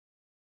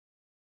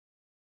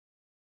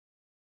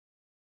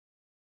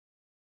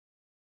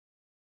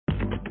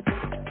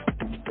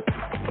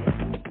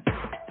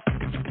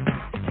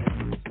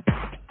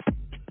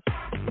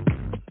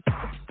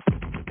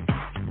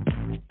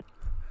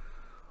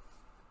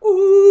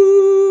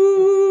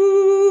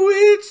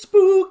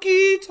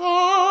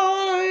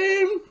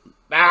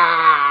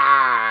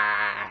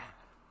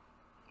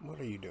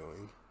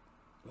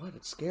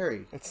It's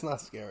scary. It's not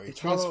scary. It's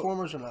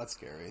Transformers are not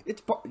scary.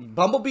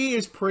 Bumblebee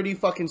is pretty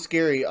fucking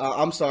scary.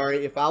 I'm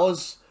sorry. If I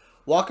was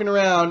walking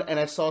around and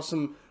I saw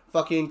some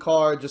fucking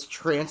car just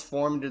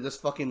transform into this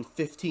fucking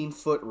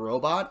 15-foot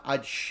robot,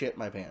 I'd shit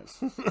my pants.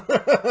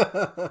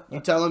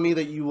 You telling me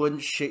that you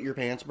wouldn't shit your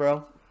pants,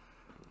 bro?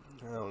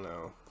 I don't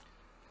know.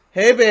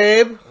 Hey,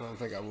 babe. I don't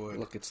think I would.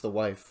 Look, it's the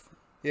wife.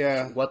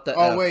 Yeah. What the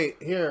Oh, F? wait.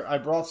 Here, I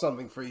brought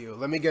something for you.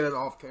 Let me get it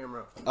off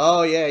camera.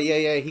 Oh,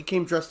 yeah. He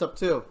came dressed up,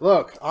 too.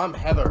 Look, I'm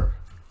Heather.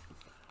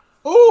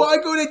 Oh, I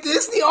go to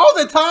Disney all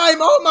the time.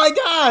 Oh, my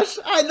gosh.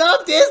 I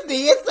love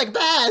Disney. It's the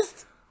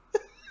best.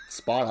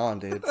 Spot on,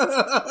 dude.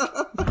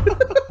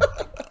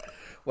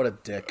 What a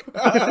dick.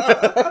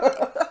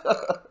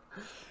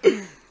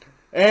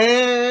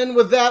 And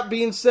with that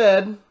being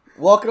said,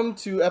 welcome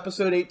to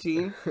episode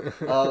 18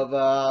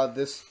 of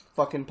this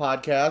fucking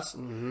podcast,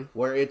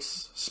 where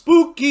it's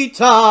spooky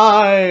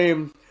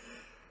time.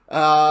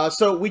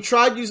 So we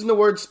tried using the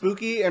word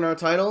spooky in our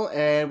title,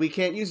 and we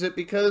can't use it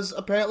because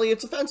apparently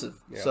it's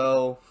offensive. Yeah.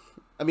 So,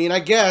 I mean, I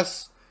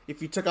guess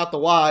if you took out the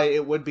Y,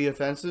 it would be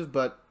offensive,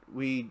 but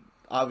we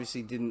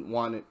obviously didn't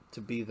want it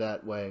to be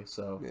that way.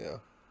 So,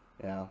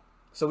 yeah.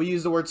 So we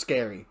use the word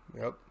scary.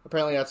 Yep.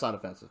 Apparently that's not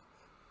offensive.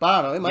 But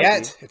I don't know, it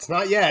might be. It's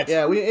not yet.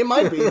 Yeah, it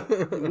might be.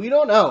 We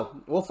don't know.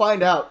 We'll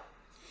find out.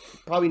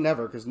 Probably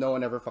never, because no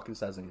one ever fucking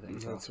says anything.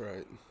 So. That's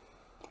right.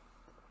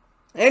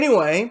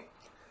 Anyway,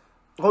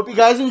 hope you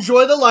guys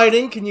enjoy the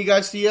lighting. Can you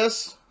guys see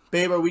us?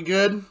 Babe, are we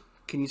good?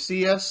 Can you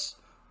see us?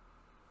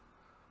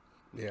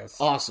 Yes.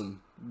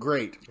 Awesome.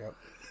 Great. Yep.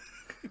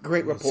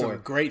 Great rapport.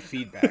 Some great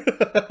feedback.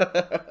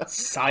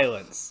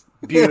 Silence.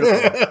 Beautiful.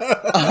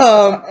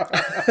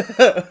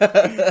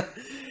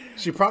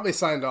 She probably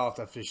signed off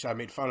after I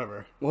made fun of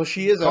her. Well,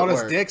 she is Called at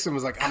us work. dicks and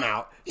was like, I'm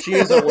out. She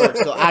is at work,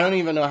 so I don't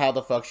even know how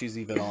the fuck she's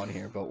even on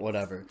here, but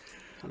whatever.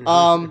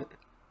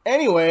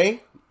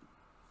 Anyway,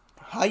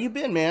 how you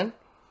been, man?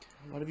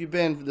 What have you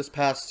been for this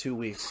past 2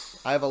 weeks?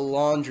 I have a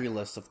laundry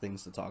list of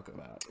things to talk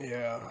about.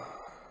 Yeah.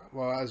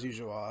 Well, as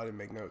usual, I didn't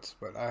make notes,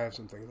 but I have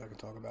some things I can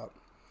talk about.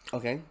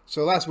 Okay.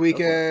 So last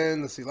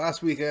weekend,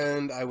 Last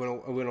weekend I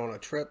went on a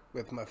trip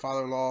with my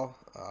father-in-law.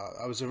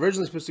 I was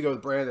originally supposed to go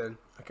with Brandon.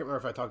 I can't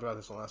remember if I talked about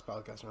this on the last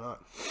podcast or not.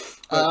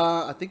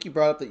 I think you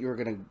brought up that you were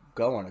going to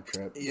go on a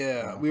trip.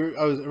 Yeah,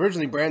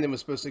 Brandon was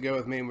supposed to go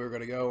with me, and we were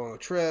going to go on a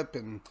trip,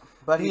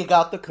 but he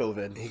got the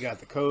COVID. He got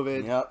the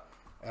COVID.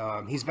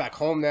 Yep. He's back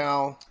home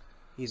now.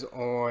 He's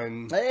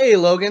on. Hey,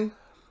 Logan.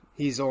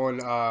 He's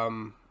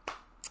on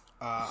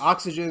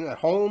oxygen at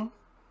home.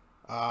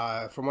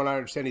 From what I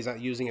understand, he's not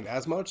using it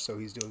as much, so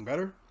he's doing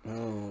better.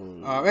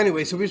 Oh.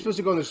 Anyway, so we were supposed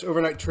to go on this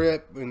overnight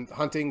trip and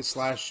hunting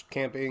 /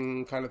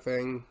 camping kind of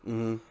thing.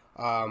 Mm-hmm.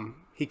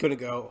 He couldn't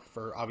go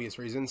for obvious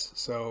reasons,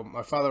 so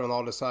my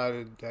father-in-law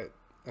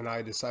and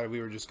I decided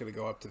we were just going to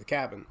go up to the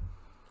cabin,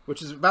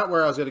 which is about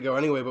where I was going to go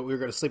anyway, but we were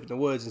going to sleep in the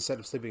woods instead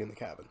of sleeping in the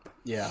cabin.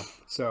 Yeah.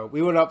 So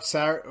we went up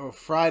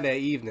Friday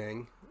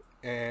evening,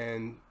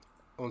 and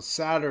on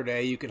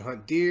Saturday you can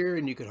hunt deer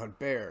and you can hunt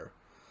bear.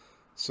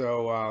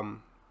 So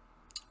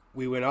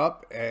we went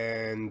up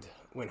and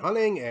went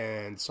hunting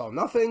and saw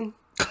nothing.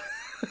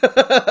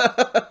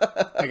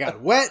 I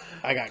got wet.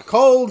 I got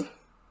cold.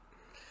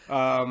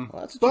 Well,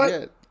 that's what you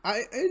get.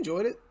 I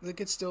enjoyed it. Like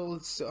I'm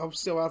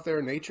still out there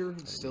in nature.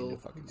 It's still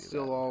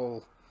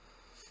all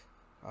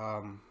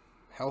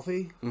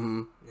healthy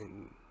and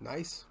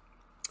nice.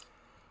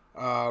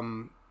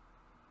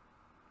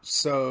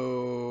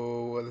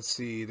 So let's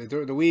see.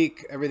 During the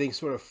week, everything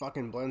sort of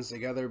fucking blends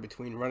together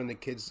between running the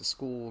kids to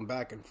school and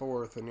back and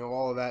forth, and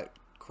all of that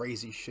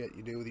crazy shit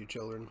you do with your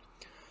children.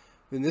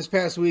 Then this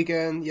past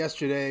weekend,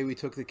 yesterday, we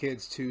took the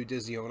kids to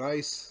Disney on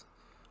Ice,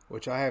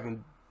 which I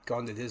haven't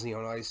gone to Disney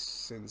on Ice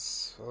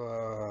since I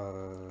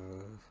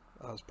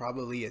was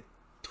probably a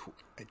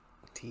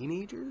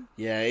teenager.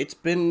 Yeah, it's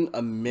been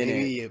a minute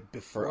Maybe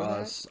before for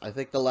us. I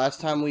think the last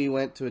time we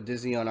went to a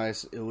Disney on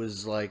Ice, it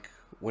was like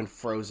when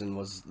Frozen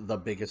was the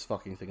biggest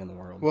fucking thing in the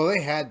world. Well,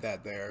 they had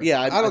that there.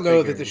 Yeah, I don't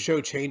know that the show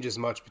changes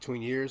much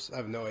between years. I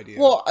have no idea.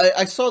 Well,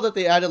 I saw that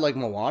they added like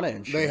Moana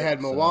and shit. They had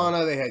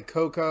Moana, they had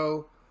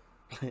Coco.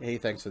 Hey,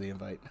 thanks for the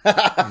invite.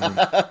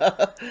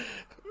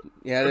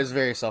 Yeah, it is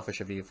very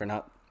selfish of you for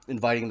not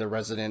inviting the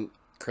resident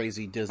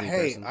crazy Disney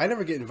person. I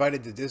never get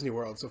invited to Disney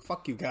World, so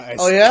fuck you guys.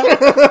 Oh, yeah?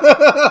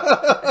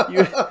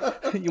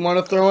 you want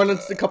to throw in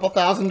a couple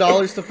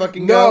 $1,000 to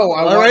fucking go? No,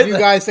 I want you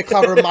guys to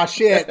cover my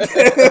shit.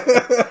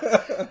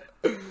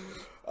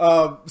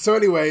 So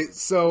anyway,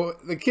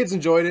 the kids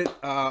enjoyed it.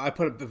 I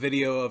put up a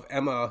video of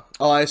Emma.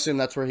 Oh, I assume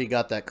that's where he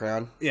got that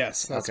crown?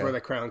 Yes, that's where the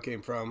crown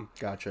came from.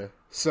 Gotcha.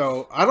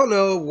 So I don't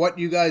know what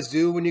you guys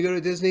do when you go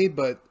to Disney,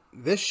 but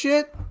this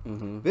shit,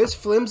 this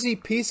flimsy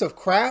piece of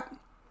crap,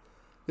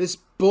 this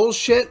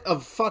bullshit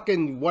of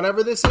fucking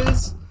whatever this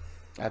is.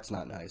 That's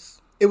not nice.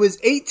 It was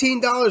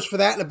 $18 for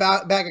that and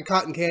a bag of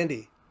cotton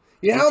candy.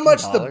 You know how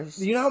much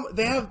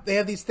they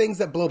have these things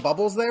that blow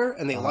bubbles there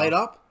and they light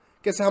up?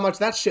 Guess how much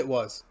that shit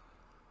was?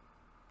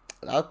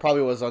 That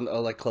probably was on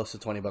like close to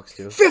 $20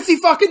 too. $50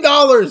 fucking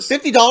dollars.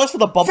 $50 for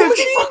the bubble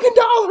machine? $50 fucking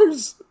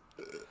dollars.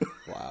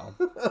 Wow.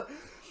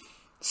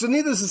 So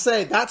needless to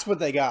say, that's what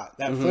they got.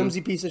 That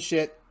flimsy piece of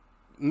shit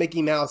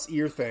Mickey Mouse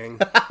ear thing.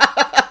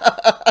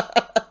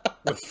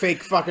 With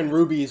fake fucking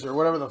rubies or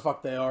whatever the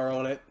fuck they are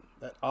on it.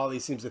 That Ollie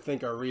seems to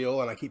think are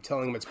real, and I keep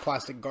telling him it's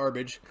plastic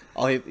garbage.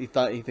 Oh, he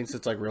thinks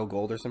it's like real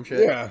gold or some shit?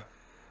 Yeah.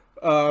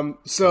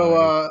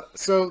 So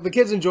the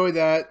kids enjoyed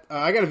that.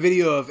 I got a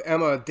video of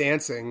Emma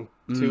dancing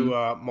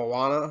to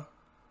Moana.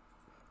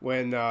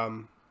 When,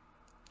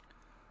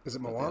 is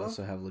it Moana? They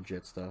also have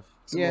legit stuff.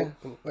 Yeah.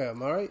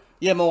 Am I right?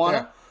 Yeah, Moana.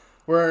 Yeah.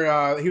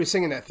 Where he was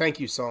singing that thank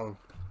you song.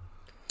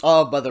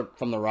 Oh,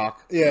 from The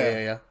Rock.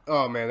 Yeah.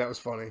 Oh, man, that was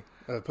funny.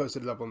 I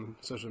posted it up on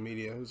social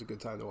media. It was a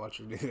good time to watch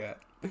her do that.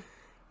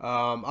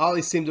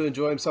 Ollie seemed to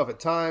enjoy himself at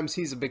times.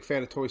 He's a big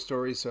fan of Toy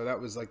Story, so that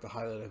was like the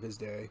highlight of his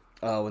day.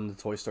 Oh, when the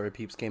Toy Story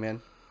peeps came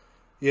in?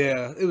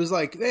 Yeah, it was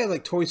like, they had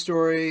like Toy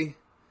Story,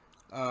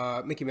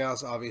 Mickey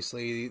Mouse,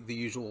 obviously, the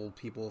usual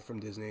people from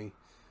Disney.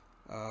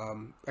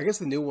 I guess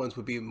the new ones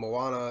would be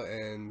Moana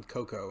and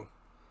Coco.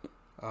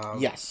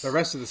 Yes. The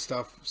rest of the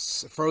stuff,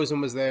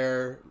 Frozen was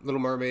there, Little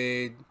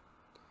Mermaid,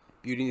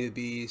 Beauty and the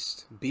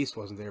Beast. Beast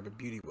wasn't there, but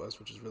Beauty was,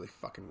 which is really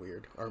fucking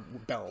weird. Or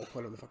Belle,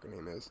 whatever the fucking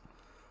name is.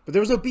 But there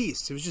was no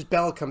Beast. It was just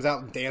Belle comes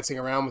out and dancing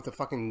around with the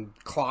fucking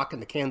clock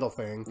and the candle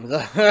thing.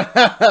 The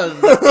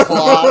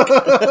clock.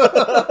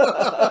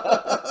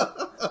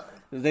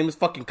 His name is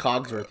fucking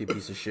Cogsworth, you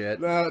piece of shit.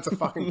 No, it's a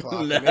fucking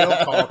clock. They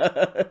don't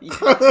talk.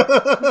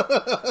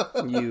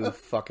 You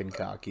fucking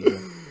cock, you.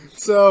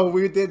 So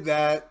we did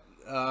that.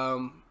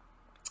 I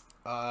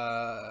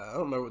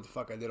don't remember what the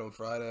fuck I did on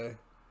Friday.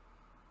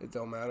 It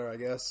don't matter, I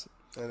guess.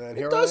 And then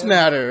it does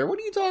matter. What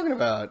are you talking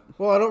about?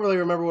 Well, I don't really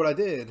remember what I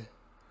did,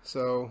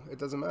 so it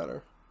doesn't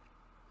matter.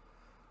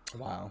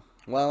 Wow.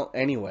 Well,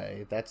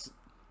 anyway,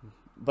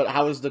 But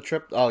how was the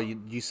trip? Oh,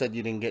 you said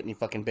you didn't get any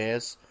fucking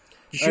bears.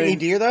 Did you shoot any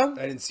deer though?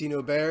 I didn't see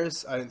no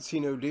bears. I didn't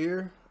see no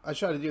deer. I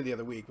shot a deer the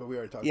other week, but we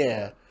already talked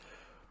about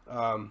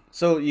that.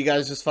 So you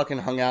guys just fucking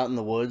hung out in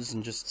the woods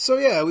and just... So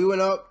yeah, we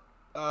went up.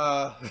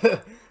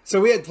 So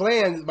we had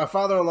planned. My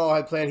father-in-law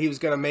had planned he was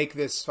going to make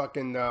this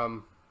fucking...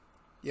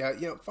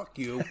 Yeah, fuck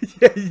you.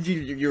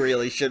 you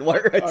really should. Why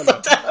write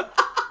stuff down?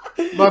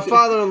 My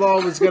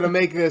father-in-law was going to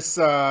make this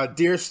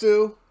deer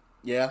stew.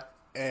 Yeah.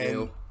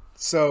 And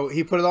so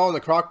he put it all in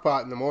the crock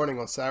pot in the morning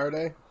on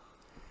Saturday.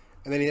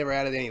 And then he never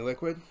added any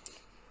liquid.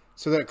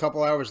 So then a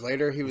couple hours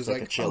later, he was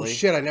like oh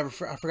shit, I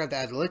forgot to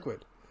add the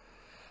liquid.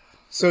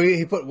 So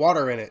he put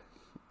water in it.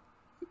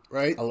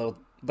 Right? A little,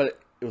 but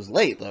it was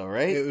late though,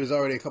 right? It was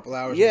already a couple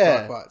hours in the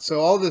crock pot. So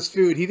all this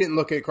food, he didn't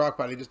look at a crock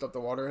pot. He just dumped the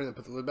water in and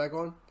put the lid back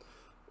on.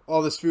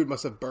 All this food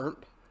must have burnt.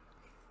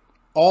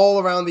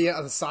 All around the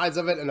sides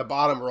of it and the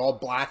bottom were all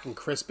black and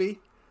crispy.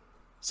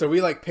 So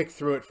we picked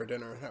through it for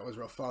dinner. That was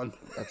real fun.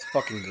 That's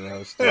fucking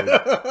gross, dude.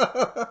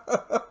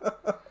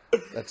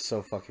 That's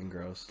so fucking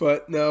gross.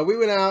 But no, we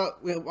went out.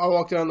 I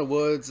walked down the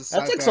woods.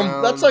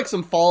 That's like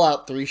some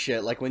Fallout 3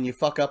 shit. Like when you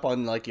fuck up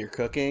on your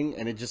cooking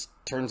and it just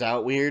turns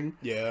out weird.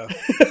 Yeah.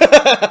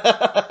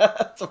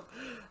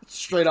 It's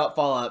straight up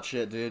Fallout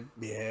shit, dude.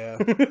 Yeah.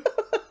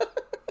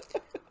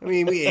 I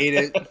mean, we ate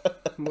it.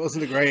 It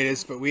wasn't the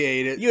greatest, but we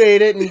ate it. You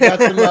ate it, and you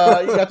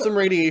got some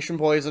radiation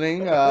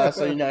poisoning. So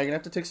now you're gonna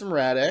have to take some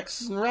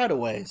Rad-X and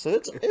Rad-Away. So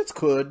it's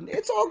good.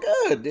 It's all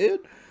good,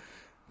 dude.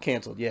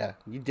 Canceled. Yeah,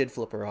 you did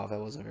flip her off. That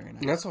wasn't very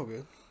nice. That's all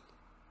good.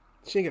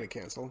 She ain't gonna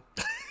cancel.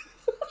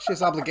 She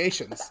has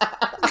obligations.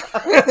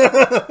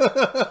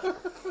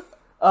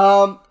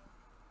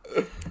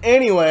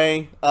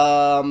 Anyway,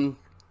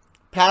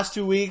 past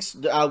 2 weeks.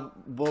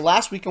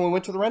 Last weekend we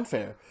went to the Ren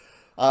Fair.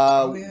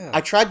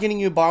 I tried getting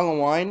you a bottle of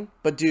wine,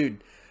 but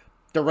dude,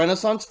 the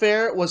Renaissance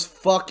Fair was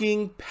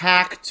fucking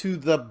packed to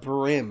the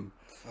brim.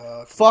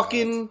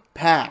 Fucking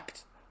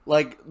packed.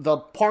 Like, the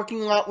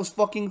parking lot was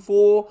fucking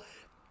full.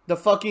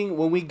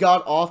 When we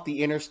got off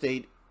the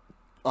interstate,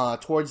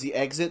 towards the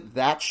exit,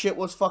 that shit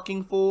was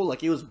fucking full.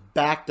 Like, it was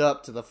backed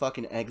up to the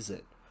fucking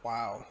exit.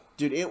 Wow.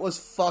 Dude, it was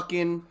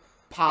fucking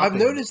popping. I've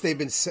noticed they've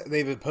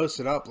been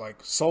posted up,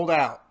 sold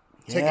out.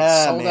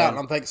 Tickets sold out. And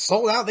I'm like,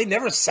 sold out? They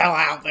never sell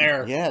out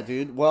there. Yeah,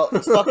 dude. Well,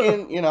 it's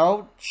fucking,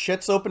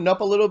 shit's opened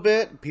up a little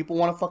bit. People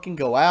want to fucking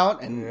go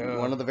out. And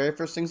one of the very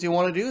first things you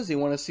want to do is you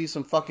want to see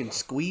some fucking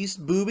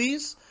squeezed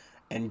boobies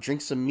and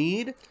drink some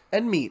mead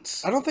and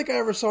meats. I don't think I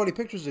ever saw any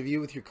pictures of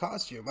you with your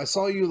costume. I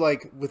saw you,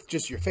 with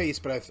just your face,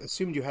 but I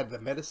assumed you had the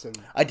medicine.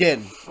 I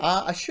did.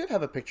 I should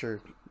have a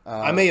picture.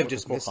 I may have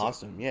just missed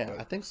costume. Yeah,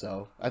 I think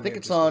so. I think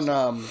it's on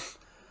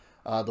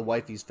the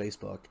wifey's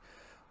Facebook.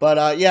 But,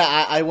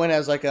 I went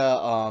as,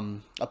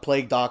 a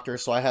plague doctor,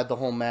 so I had the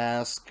whole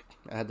mask,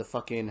 I had the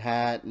fucking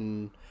hat,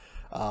 and,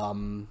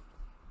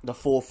 the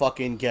full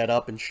fucking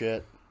get-up and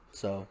shit.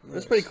 So, it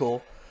was pretty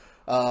cool.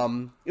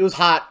 It was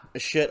hot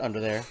as shit under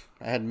there.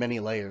 I had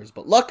many layers,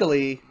 but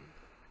luckily,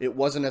 it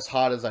wasn't as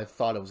hot as I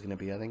thought it was going to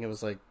be. I think it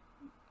was,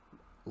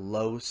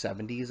 low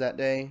 70s that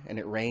day, and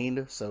it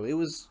rained, so it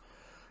was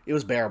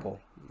bearable,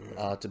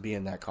 to be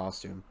in that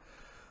costume.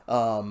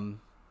 But,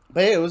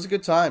 hey, it was a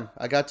good time.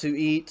 I got to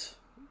eat...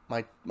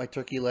 My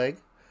turkey leg.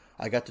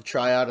 I got to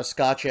try out a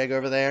Scotch egg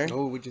over there.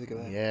 Oh, what'd you think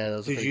of that? Yeah,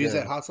 those Did you use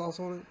that hot sauce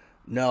on it?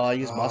 No, I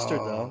used mustard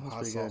though.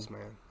 Hot sauce,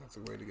 man. That's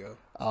the way to go.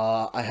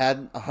 I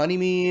had a honey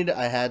mead.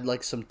 I had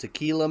like some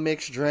tequila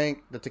mixed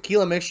drink. The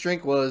tequila mixed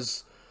drink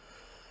was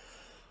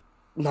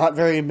not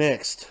very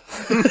mixed.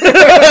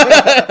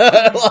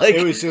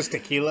 It was just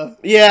tequila?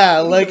 Yeah,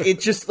 like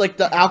it just like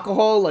the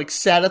alcohol like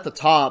sat at the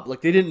top.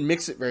 Like they didn't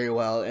mix it very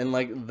well, and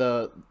like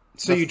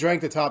So you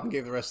drank the top and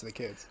gave the rest to the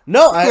kids?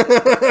 No,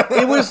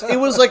 it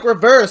was like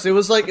reverse. It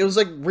was like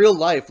real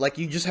life. Like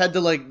you just had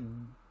to like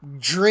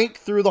drink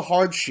through the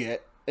hard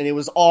shit, and it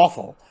was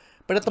awful.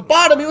 But at the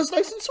bottom, it was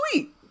nice and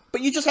sweet.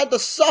 But you just had to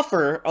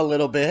suffer a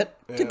little bit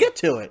to get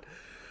to it.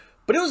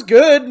 But it was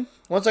good.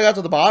 Once I got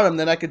to the bottom,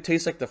 then I could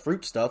taste like the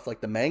fruit stuff,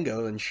 like the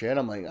mango and shit.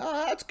 I'm like,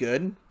 that's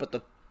good. But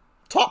the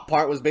top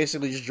part was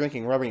basically just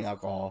drinking rubbing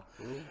alcohol.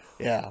 Ooh.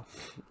 Yeah.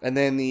 And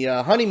then the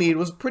honey mead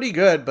was pretty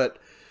good, but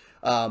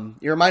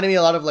it reminded me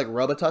a lot of like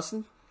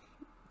Robitussin.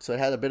 So it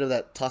had a bit of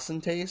that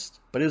tussin taste.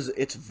 But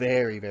it's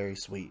very, very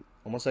sweet.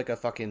 Almost like a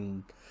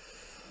fucking...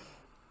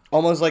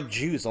 Almost like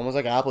juice. Almost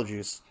like apple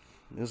juice.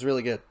 It was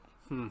really good.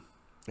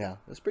 Yeah.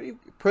 It was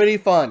pretty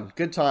fun.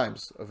 Good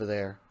times over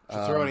there. Did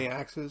you throw any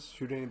axes?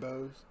 Shoot any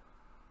bows?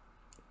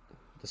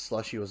 The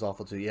slushie was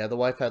awful too. Yeah, the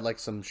wife had like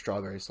some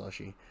strawberry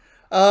slushie.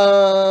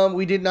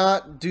 We did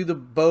not do the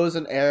bows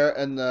and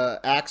the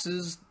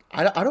axes.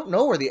 I don't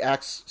know where the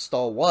axe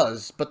stall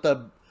was, but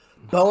the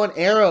bow and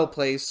arrow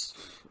place,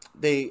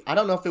 I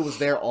don't know if it was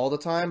there all the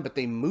time, but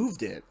they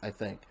moved it, I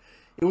think.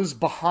 It was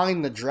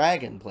behind the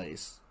dragon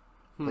place.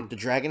 Like the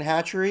dragon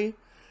hatchery.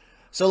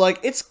 So like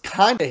it's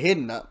kind of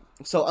hidden up.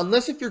 So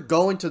unless if you're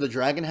going to the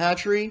dragon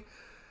hatchery,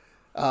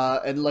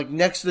 and like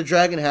next to the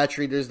dragon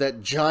hatchery, there's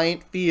that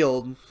giant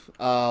field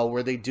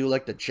where they do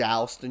like the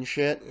joust and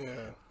shit.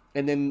 Yeah.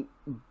 And then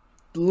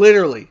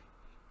literally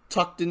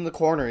tucked in the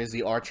corner is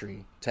the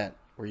archery tent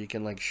where you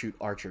can like shoot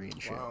archery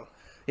and shit. Wow.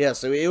 Yeah,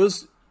 so it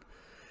was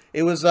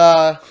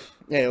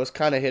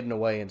kind of hidden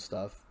away and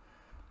stuff.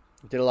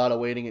 Did a lot of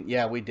waiting.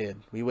 Yeah, we did.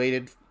 We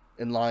waited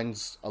in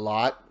lines a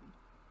lot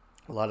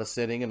of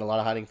sitting and a lot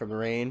of hiding from the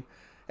rain.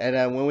 And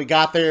then when we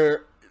got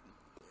there,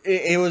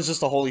 it was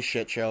just a holy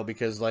shit show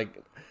because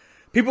like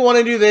people want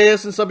to do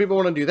this and some people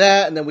want to do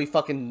that, and then we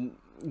fucking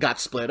got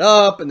split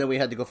up, and then we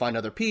had to go find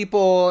other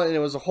people, and it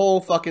was a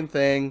whole fucking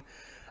thing.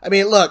 I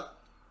mean, look,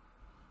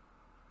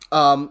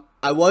 I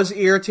was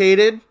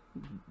irritated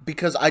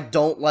because I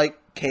don't like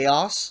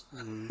chaos.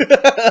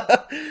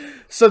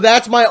 So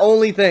that's my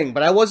only thing,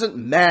 but I wasn't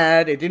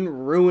mad. It didn't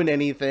ruin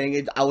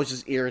anything. I was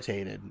just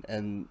irritated,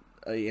 and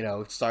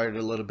it started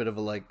a little bit of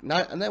a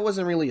and that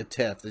wasn't really a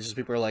tiff. It's just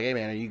people are like, "Hey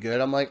man, are you good?"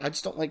 I'm like, I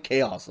just don't like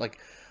chaos. Like,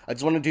 I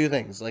just want to do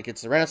things. Like,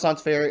 it's the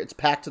Renaissance Fair. It's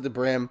packed to the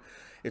brim.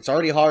 It's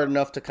already hard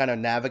enough to kind of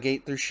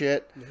navigate through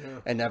shit. Yeah.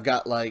 And I've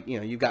got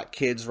you've got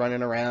kids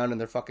running around and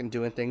they're fucking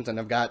doing things, and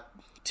I've got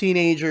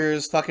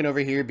teenagers fucking over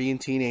here being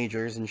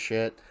teenagers and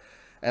shit.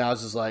 And I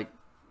was just like,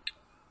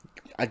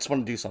 I just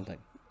want to do something.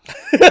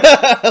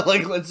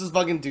 Like, let's just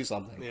fucking do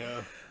something.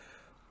 Yeah.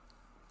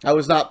 I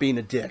was not being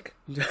a dick.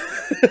 You're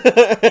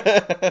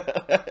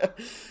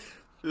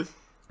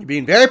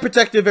being very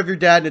protective of your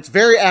dad, and it's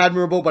very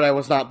admirable, but I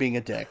was not being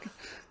a dick.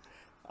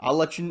 I'll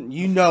let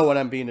you know when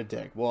I'm being a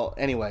dick. Well,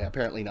 anyway,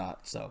 apparently not,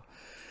 so.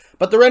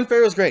 But the Ren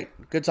Fair was great.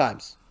 Good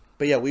times.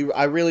 But yeah,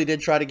 I really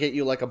did try to get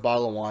you like a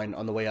bottle of wine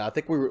on the way out. I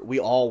think we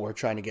all were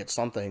trying to get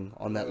something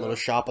on that little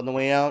shop on the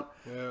way out.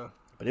 Yeah.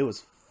 But it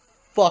was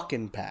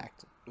fucking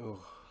packed. Ugh.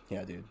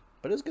 Yeah, dude.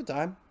 But it was a good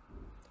time.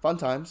 Fun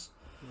times.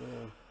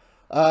 Yeah.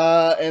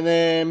 And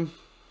then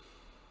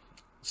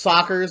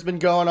soccer has been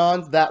going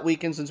on that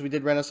weekend since we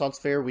did Renaissance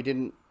Fair. I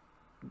didn't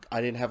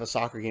have a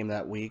soccer game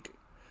that week,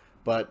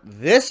 but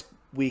this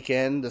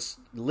weekend,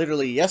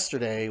 literally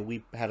yesterday,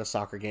 we had a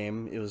soccer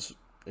game. It was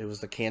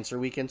the cancer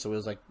weekend, so it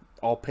was like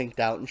all pinked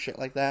out and shit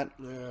like that.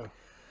 Yeah.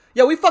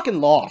 Yeah, we fucking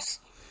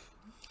lost.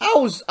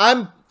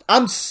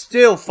 I'm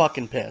still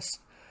fucking pissed.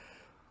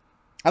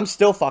 I'm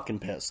still fucking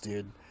pissed,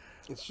 dude.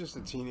 It's just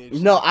a teenage.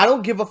 No, I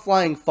don't give a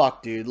flying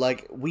fuck, dude.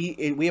 Like we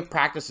have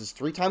practices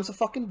 3 times a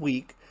fucking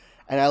week,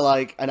 and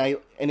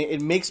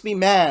it makes me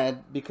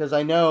mad because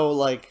I know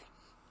like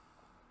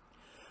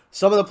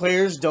some of the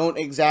players don't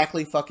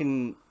exactly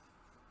fucking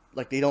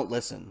they don't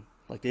listen,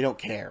 like they don't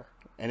care,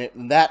 and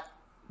that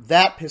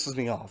pisses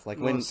me off. Like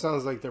when it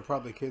sounds like they're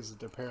probably kids that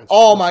their parents.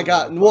 Oh my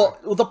god! Well,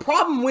 the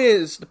problem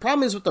is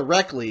with the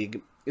rec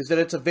league is that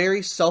it's a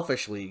very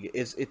selfish league.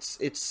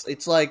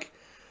 It's like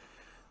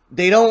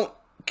they don't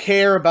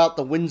care about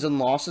the wins and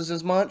losses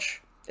as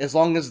much as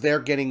long as they're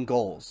getting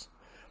goals,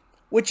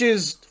 which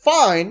is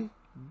fine,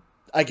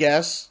 I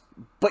guess,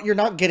 but you're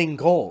not getting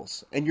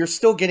goals and you're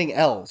still getting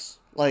L's.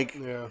 Like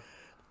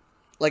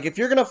if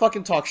you're gonna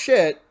fucking talk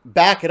shit,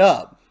 back it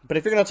up. But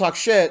if you're gonna talk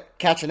shit,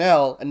 catch an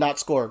L and not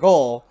score a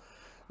goal,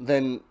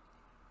 then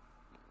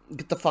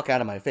get the fuck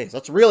out of my face.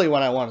 That's really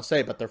what I want to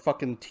say, but they're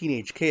fucking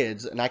teenage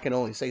kids and I can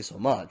only say so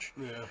much.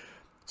 Yeah.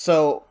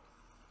 So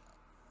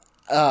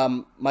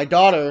my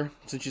daughter,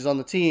 since she's on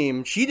the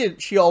team,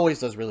 she always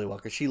does really well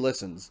because she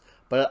listens.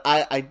 But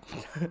I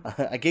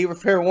gave her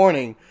fair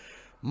warning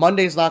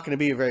Monday's not going to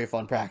be a very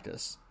fun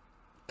practice.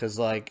 Because,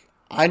 like,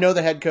 I know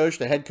the head coach.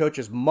 The head coach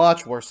is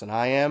much worse than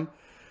I am.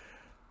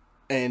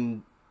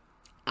 And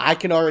I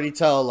can already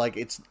tell,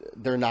 like,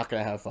 they're not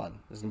going to have fun.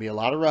 There's going to be a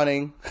lot of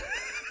running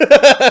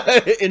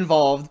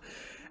involved.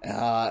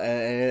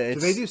 Do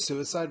they do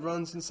suicide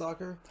runs in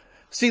soccer?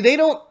 See, they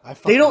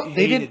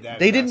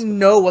didn't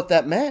know what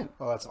that meant.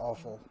 Oh, that's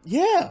awful.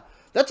 Yeah.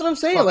 That's what I'm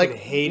saying.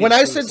 Like, when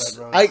I said,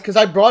 because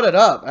I brought it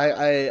up,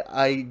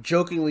 I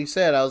jokingly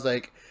said, I was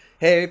like,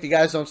 hey, if you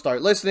guys don't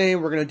start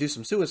listening, we're going to do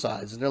some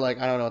suicides. And they're like,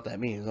 I don't know what that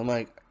means. I'm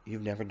like,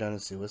 you've never done a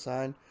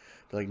suicide?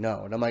 They're like,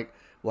 no. And I'm like,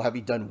 well, have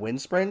you done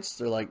wind sprints?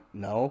 They're like,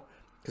 no.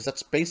 Because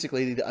that's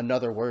basically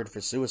another word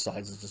for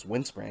suicides is just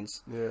wind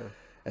sprints. Yeah.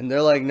 And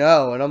they're like,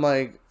 no. And I'm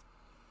like,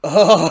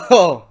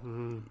 oh,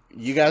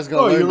 you guys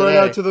going to learn you run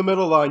out to the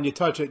middle line, you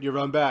touch it, you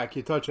run back,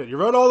 you touch it. You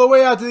run all the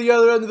way out to the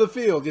other end of the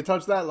field, you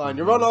touch that line,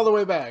 you run all the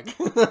way back.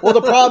 Well,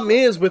 the problem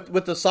is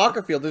with the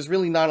soccer field, there's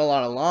really not a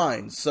lot of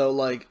lines. So,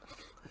 like,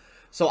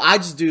 I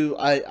just do,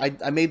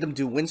 I made them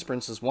do wind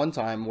sprints this one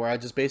time where I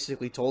just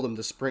basically told them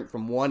to sprint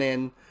from one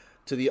end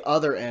to the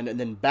other end and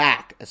then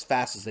back as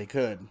fast as they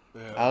could.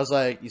 Yeah. I was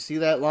like, you see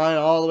that line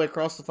all the way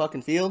across the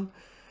fucking field?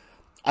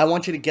 I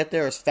want you to get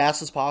there as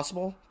fast as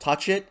possible,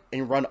 touch it,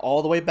 and run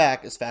all the way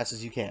back as fast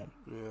as you can.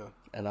 Yeah.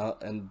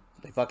 And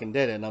they fucking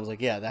did it, and I was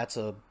like, yeah, that's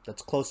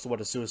close to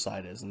what a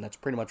suicide is, and that's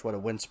pretty much what a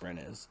wind sprint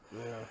is.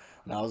 Yeah.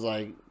 And I was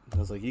like,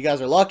 you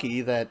guys are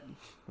lucky that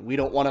we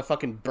don't want to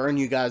fucking burn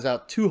you guys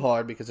out too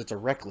hard because it's a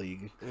rec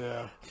league.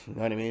 Yeah. You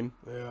know what I mean?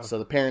 Yeah. So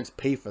the parents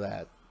pay for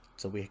that.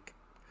 So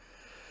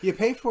you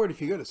pay for it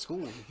if you go to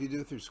school, if you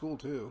do it through school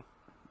too.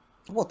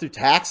 Well, through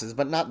taxes,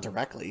 but not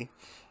directly.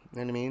 You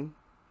know what I mean?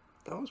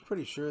 I was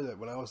pretty sure that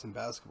when I was in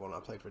basketball and I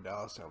played for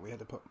Dallastown, we had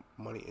to put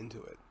money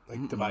into it.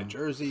 Like, to buy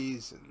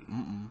jerseys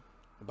and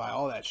to buy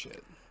all that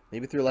shit.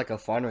 Maybe through, like, a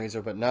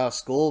fundraiser, but no,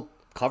 school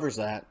covers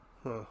that.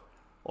 Huh.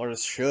 Or it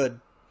should.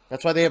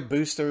 That's why they have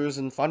boosters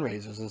and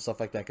fundraisers and stuff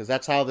like that, because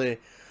that's how the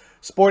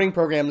sporting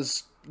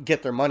programs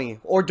get their money.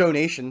 Or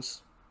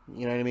donations.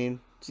 You know what I mean?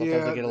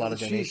 Sometimes they get a lot of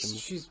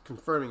donations. She's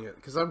confirming it,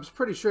 because I was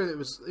pretty sure that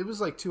it was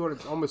like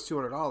almost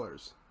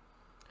 $200.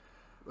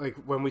 Like,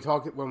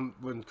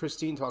 when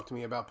Christine talked to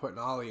me about putting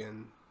Ollie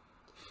in,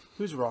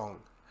 who's wrong?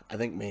 I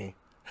think me.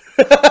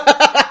 Because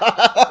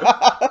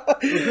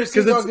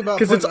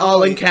it's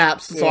all in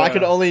caps, so I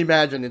can only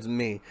imagine it's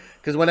me.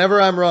 Because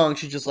whenever I'm wrong,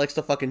 she just likes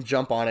to fucking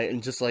jump on it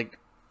and just like...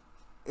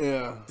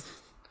 Yeah.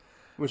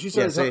 When she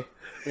started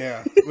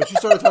when she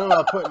started talking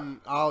about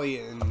putting Ollie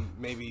in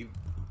maybe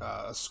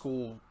a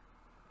school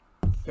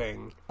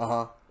thing,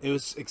 it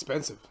was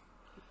expensive.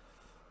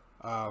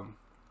 But...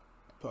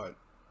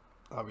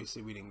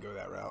 obviously, we didn't go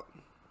that route.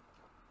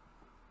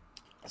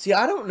 See,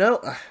 I don't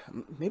know.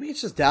 Maybe it's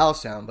just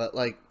Dallastown, but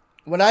like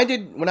when I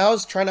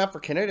was trying out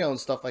for Kennedale and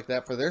stuff like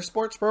that for their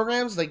sports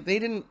programs, like they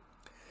didn't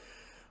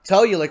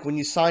tell you like when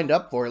you signed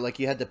up for it, like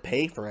you had to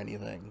pay for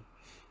anything.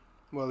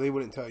 Well, they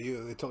wouldn't tell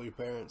you. They told your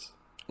parents.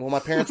 Well,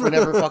 my parents were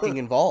never fucking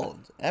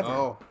involved ever.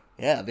 Oh.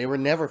 Yeah, they were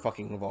never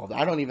fucking involved.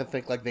 I don't even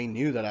think like they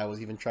knew that I was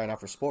even trying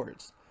out for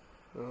sports.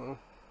 Oh.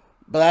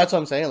 But that's what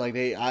I'm saying. Like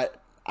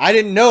I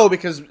didn't know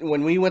because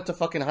when we went to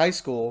fucking high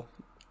school...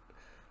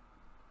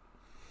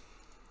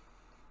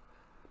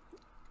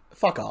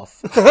 Fuck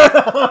off.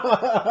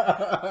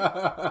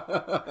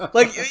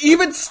 Like,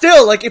 even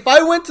still, like, if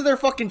I went to their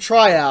fucking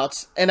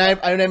tryouts and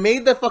I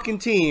made the fucking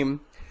team...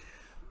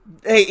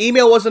 Hey,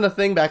 email wasn't a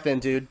thing back then,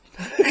 dude.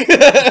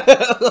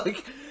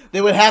 Like,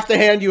 they would have to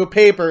hand you a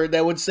paper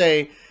that would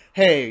say,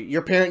 hey,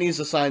 your parent needs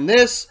to sign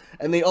this,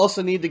 and they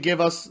also need to give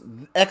us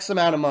X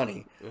amount of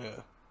money.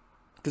 Yeah.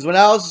 Because when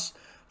I was...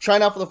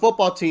 trying out for the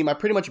football team, I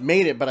pretty much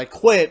made it, but I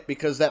quit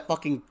because that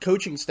fucking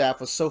coaching staff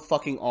was so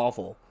fucking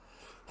awful.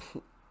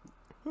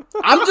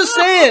 I'm just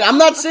saying, I'm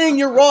not saying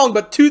you're wrong,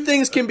 but two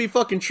things can be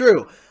fucking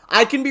true.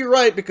 I can be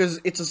right because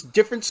it's a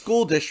different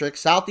school district.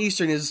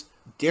 Southeastern is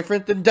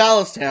different than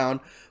Dallastown,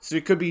 so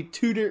it could be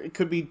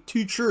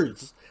two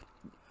truths.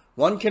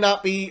 One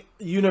cannot be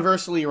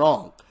universally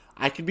wrong.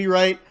 I could be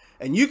right,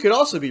 and you could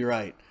also be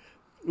right,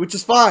 which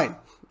is fine.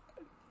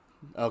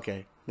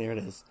 Okay, there it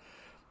is.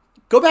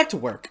 Go back to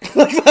work.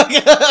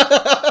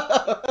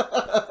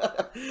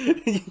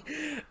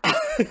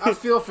 I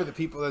feel for the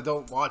people that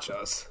don't watch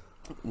us.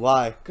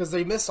 Why? Because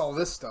they miss all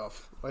this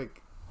stuff.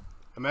 Like,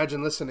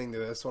 imagine listening to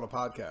this on a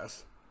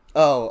podcast.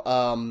 Oh,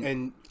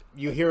 and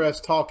you hear us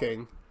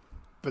talking,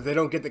 but they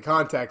don't get the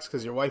context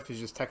because your wife is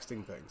just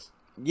texting things.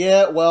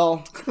 Yeah,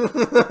 well,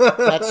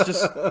 that's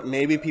just...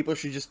 maybe people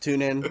should just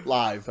tune in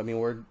live. I mean,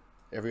 we're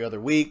every other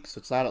week, so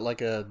it's not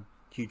like a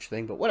huge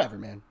thing, but whatever,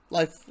 man.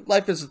 Life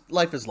is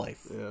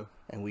life. Yeah.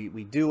 And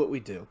we do what we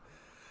do.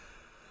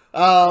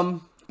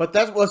 But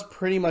that was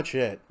pretty much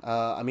it.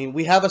 I mean,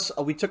 we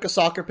took a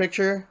soccer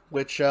picture,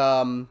 which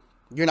you're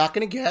not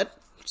going to get,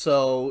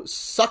 so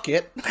suck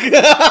it. I'm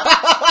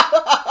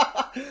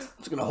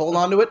just going to hold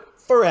on to it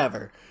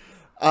forever.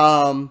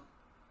 But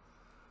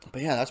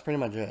yeah, that's pretty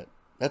much it.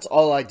 That's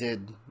all I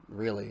did,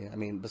 really. I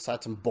mean,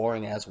 besides some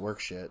boring-ass work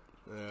shit.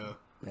 Yeah.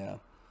 Yeah.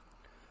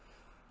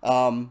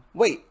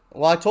 Wait.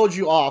 Well, I told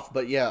you off,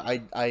 but yeah, You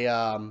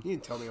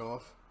didn't tell me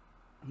off.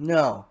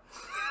 No.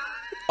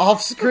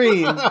 Off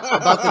screen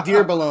about the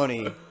deer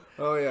baloney.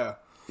 Oh, yeah.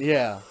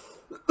 Yeah.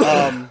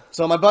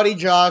 So my buddy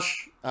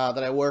Josh,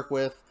 that I work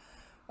with,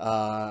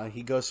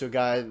 he goes to a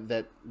guy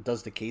that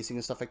does the casing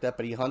and stuff like that,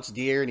 but he hunts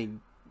deer and he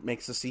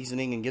makes the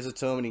seasoning and gives it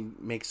to him and he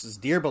makes his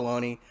deer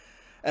bologna.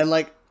 And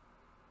like,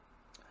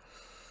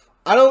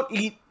 I don't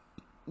eat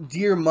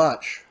deer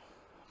much,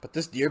 but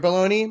this deer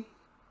bologna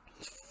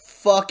is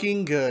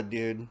fucking good,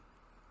 dude.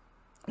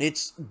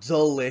 It's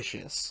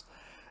delicious.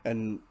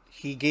 And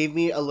he gave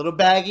me a little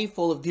baggie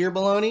full of deer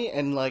bologna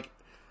and like,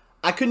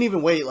 I couldn't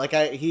even wait. Like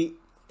there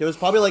was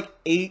probably like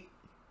 8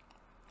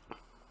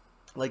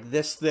 like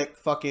this thick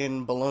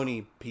fucking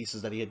bologna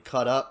pieces that he had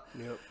cut up.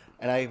 Yep.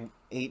 And I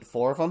ate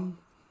 4 of them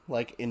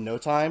like in no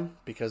time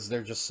because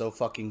they're just so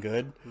fucking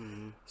good.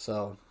 Mm-hmm.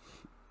 So,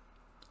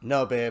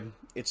 no, babe,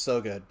 it's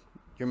so good.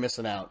 You're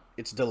missing out.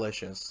 It's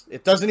delicious.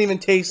 It doesn't even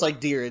taste like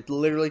deer. It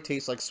literally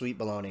tastes like sweet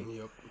bologna.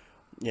 Yep.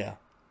 Yeah.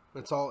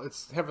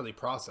 It's heavily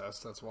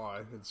processed. That's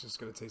why it's just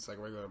gonna taste like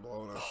regular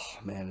bologna. Oh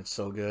man, it's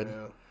so good.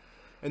 Yeah.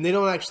 And they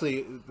don't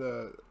actually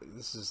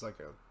this is like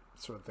a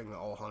sort of thing that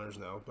all hunters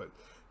know, but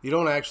you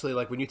don't actually,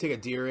 like, when you take a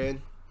deer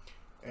in,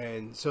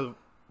 and so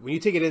when you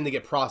take it in to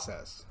get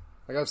processed,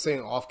 like I was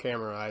saying off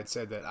camera, I had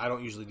said that I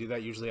don't usually do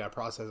that. Usually I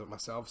process it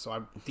myself, so I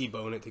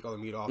debone it, take all the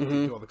meat off,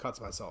 do all the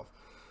cuts myself.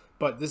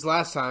 But this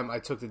last time I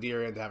took the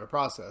deer in to have it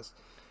processed,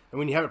 and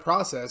when you have it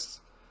processed,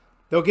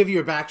 they'll give you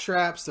your back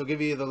straps, they'll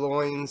give you the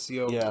loins,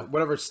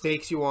 whatever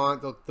steaks you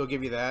want, they'll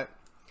give you that.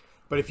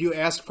 But if you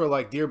ask for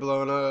like deer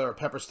bologna or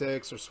pepper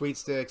sticks or sweet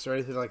sticks or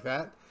anything like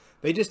that,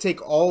 they just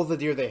take all the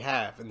deer they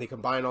have and they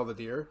combine all the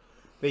deer.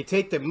 They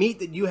take the meat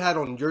that you had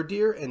on your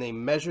deer and they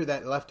measure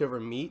that leftover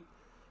meat.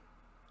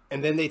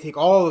 And then they take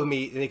all of the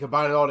meat and they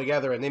combine it all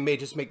together and they may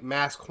just make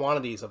mass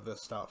quantities of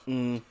this stuff.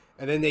 And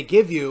then they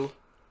give you,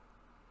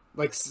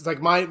 like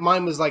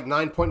mine was like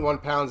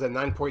 9.1 pounds and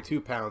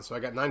 9.2 pounds. So I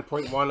got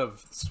 9.1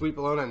 of sweet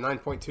bologna and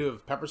 9.2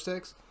 of pepper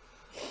sticks.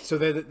 So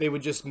they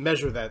would just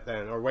measure that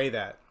then or weigh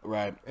that.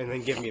 Right. And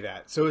then give me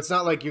that. So it's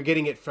not like you're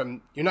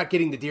not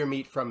getting the deer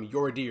meat from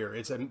your deer.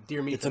 It's a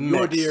deer meat from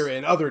your deer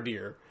and other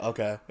deer.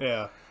 Okay.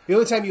 Yeah. The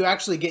only time you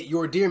actually get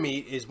your deer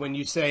meat is when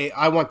you say,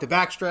 I want the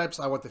back straps,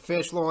 I want the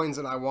fish loins,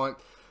 and I want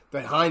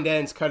the hind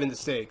ends cut into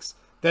steaks.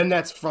 Then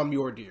that's from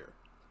your deer.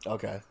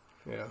 Okay.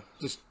 Yeah.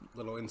 Just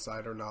little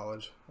insider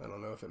knowledge. I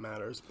don't know if it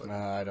matters, but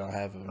I don't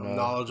have I'm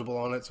knowledgeable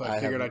on it, so I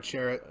figured I'd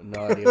share it.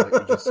 No idea what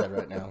you just said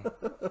right now.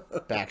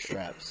 Back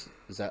straps.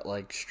 Is that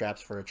like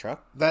straps for a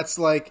truck? That's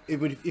like,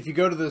 if you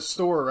go to the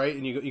store, right,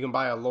 and you can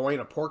buy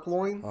a pork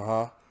loin.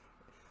 Uh-huh.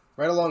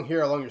 Right along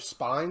here, along your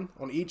spine,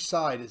 on each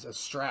side is a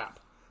strap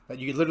that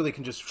you literally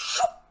can just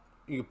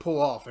you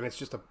pull off, and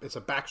it's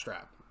a back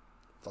strap.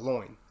 It's a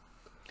loin.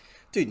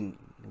 Dude,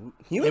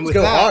 humans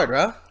go hard,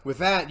 bro. With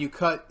that,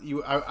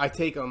 I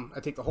take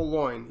the whole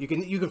loin. You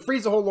can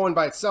freeze the whole loin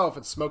by itself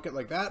and smoke it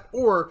like that,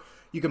 or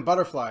you can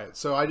butterfly it.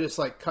 So I just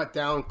like cut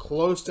down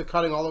close to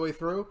cutting all the way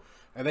through,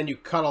 and then you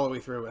cut all the way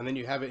through, and then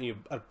you have it, and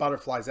it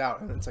butterflies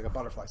out, and it's like a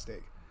butterfly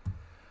steak.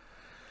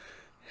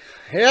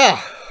 Yeah.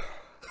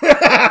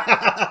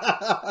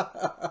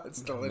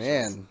 It's delicious.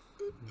 Man.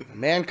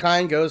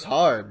 Mankind goes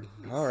hard.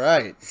 All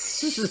right.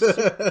 Super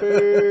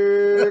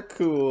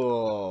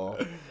cool.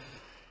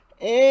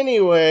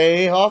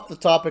 Anyway, off the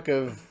topic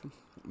of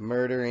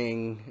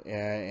murdering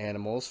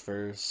animals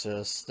for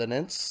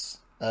sustenance,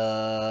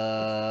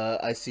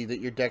 I see that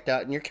you're decked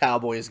out in your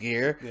Cowboys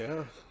gear.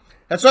 Yeah.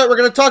 That's right, we're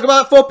going to talk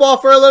about football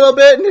for a little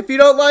bit, and if you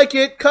don't like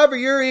it, cover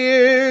your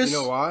ears.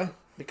 You know why?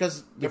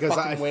 Because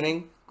they're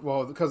winning.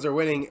 Well, because they're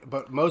winning,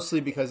 but mostly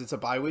because it's a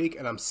bye week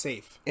and I'm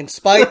safe. In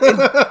spite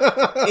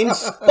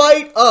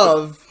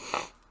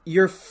of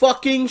your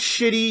fucking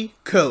shitty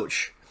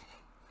coach.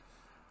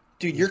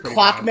 Dude, your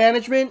clock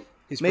management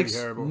makes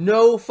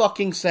no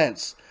fucking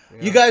sense.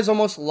 Yeah. You guys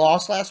almost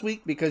lost last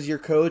week because your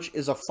coach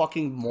is a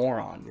fucking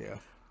moron. Yeah.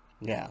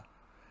 Yeah.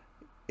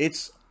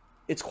 It's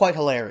quite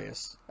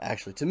hilarious,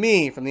 actually. To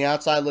me, from the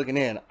outside looking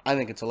in, I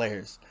think it's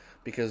hilarious.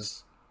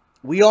 Because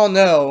we all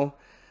know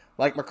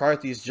Mike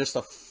McCarthy is just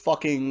a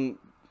fucking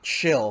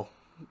shill.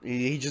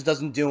 He just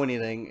doesn't do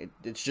anything.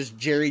 It's just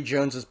Jerry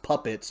Jones's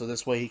puppet, so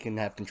this way he can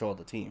have control of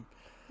the team.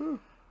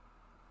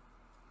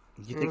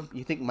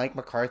 You think Mike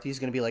McCarthy's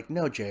going to be like,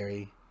 no,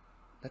 Jerry,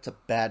 that's a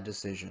bad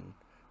decision.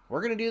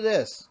 We're going to do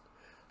this.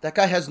 That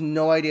guy has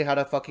no idea how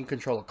to fucking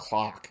control a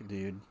clock,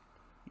 dude.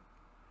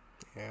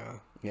 Yeah.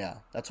 Yeah.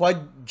 That's why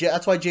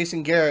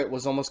Jason Garrett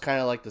was almost kind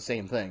of like the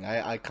same thing.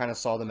 I kind of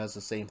saw them as the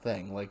same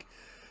thing. Like,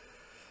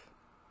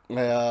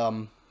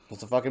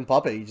 it's a fucking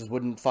puppet. He just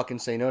wouldn't fucking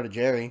say no to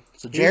Jerry.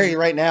 So Jerry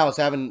right now is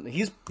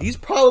he's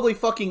probably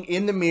fucking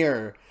in the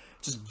mirror,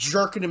 just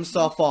jerking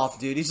himself off,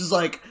 dude. He's just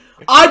like,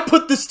 I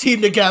put this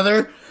team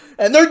together,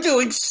 and they're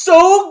doing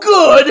so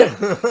good.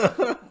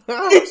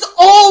 It's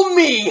all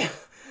me,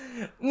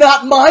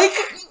 not Mike,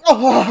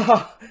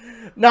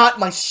 not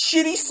my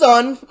shitty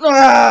son,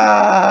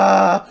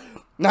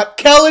 not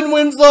Kellen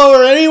Winslow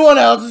or anyone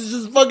else. It's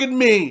just fucking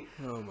me.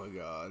 Oh my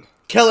god.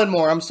 Kellen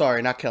Moore, I'm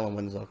sorry, not Kellen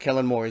Winslow.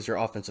 Kellen Moore is your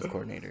offensive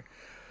coordinator.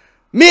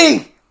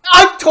 Me!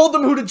 I told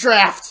them who to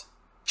draft!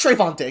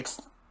 Trayvon Diggs.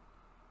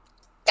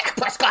 Dak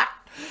Prescott!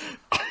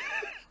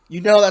 You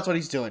know that's what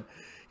he's doing.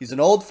 He's an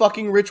old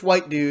fucking rich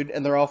white dude,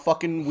 and they're all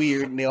fucking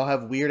weird, and they all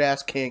have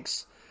weird-ass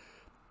kinks.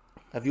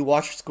 Have you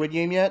watched Squid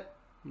Game yet?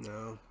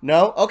 No.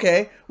 No?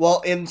 Okay. Well,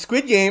 in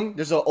Squid Game,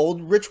 there's an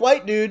old rich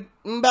white dude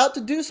about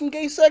to do some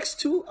gay sex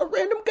to a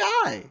random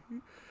guy.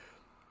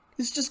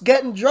 He's just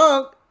getting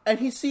drunk, and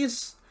he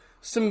sees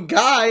some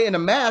guy in a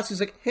mask.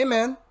 He's like, hey,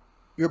 man,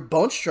 your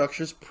bone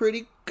structure's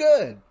pretty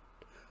good.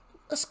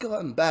 Let's go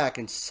out and back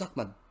and suck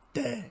my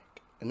dick.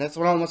 And that's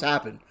what almost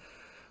happened.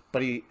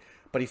 But he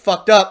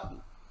fucked up.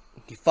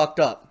 He fucked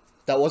up.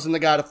 That wasn't the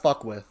guy to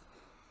fuck with.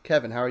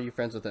 Kevin, how are you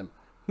friends with him?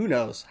 Who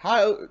knows?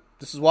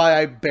 This is why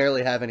I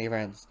barely have any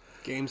friends.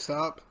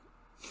 GameStop?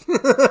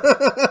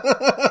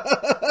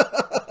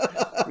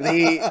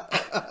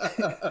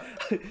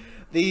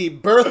 The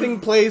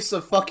birthing place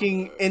of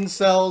fucking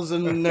incels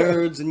and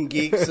nerds and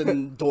geeks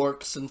and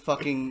dorks and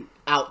fucking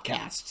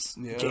outcasts.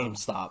 Yeah.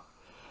 GameStop.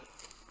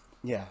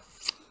 Yeah.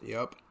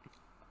 Yep.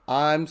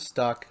 I'm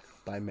stuck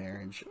by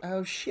marriage.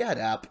 Oh, shut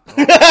up. You're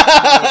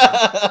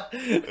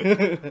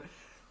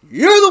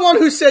the one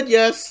who said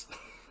yes.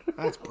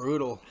 That's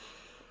brutal.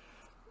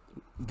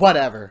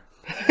 Whatever.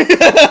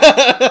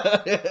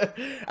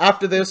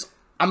 After this,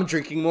 I'm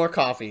drinking more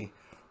coffee.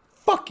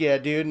 Fuck yeah,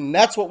 dude. And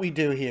that's what we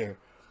do here.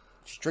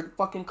 Just drink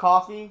fucking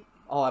coffee.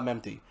 Oh, I'm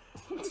empty.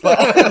 But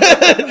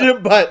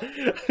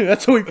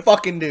that's what we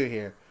fucking do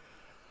here.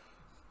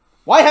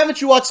 Why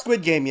haven't you watched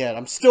Squid Game yet?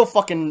 I'm still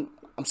fucking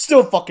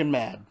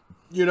mad.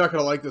 You're not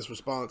going to like this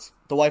response.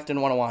 The wife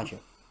didn't want to watch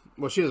it.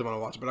 Well, she doesn't want to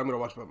watch it, but I'm going to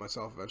watch it by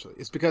myself eventually.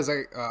 It's because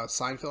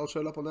Seinfeld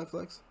showed up on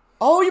Netflix.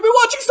 Oh, you've been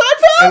watching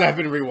Seinfeld? And I've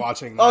been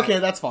rewatching that. Okay,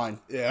 that's fine.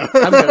 Yeah.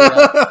 I'm good with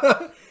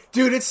that.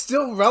 Dude, it's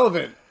still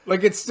relevant.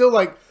 Like, it's still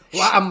like,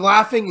 I'm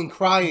laughing and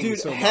crying. Dude,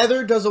 so much.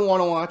 Heather doesn't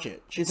want to watch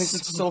it. She thinks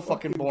it's so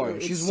fucking boring.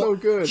 Good. She's so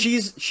good.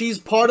 She's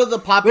part of the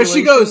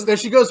population. There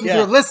she goes with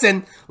her,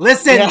 listen,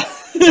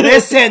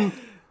 listen.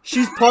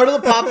 She's part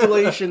of the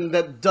population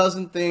that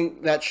doesn't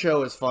think that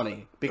show is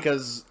funny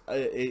because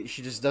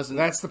she just doesn't.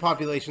 That's the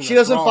population. She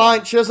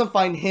doesn't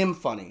find him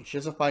funny. She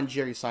doesn't find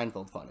Jerry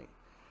Seinfeld funny.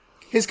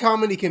 His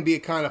comedy can be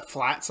kind of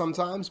flat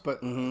sometimes, but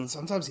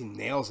sometimes he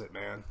nails it,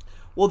 man.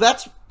 Well,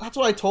 that's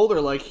what I told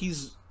her. Like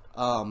he's,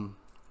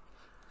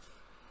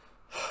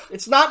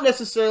 it's not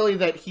necessarily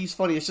that he's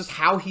funny. It's just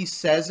how he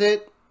says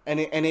it, and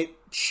it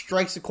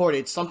strikes a chord.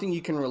 It's something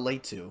you can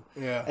relate to.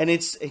 Yeah. And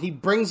he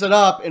brings it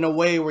up in a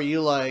way where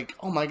you're like,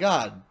 oh my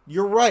god,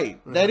 you're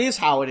right. Yeah. That is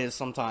how it is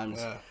sometimes.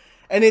 Yeah.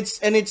 And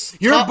it's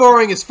you're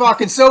boring as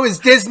fuck, and so is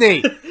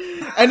Disney.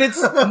 And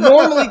it's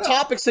normally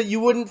topics that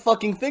you wouldn't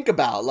fucking think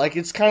about. Like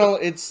it's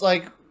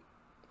like,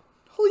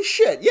 holy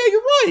shit, yeah,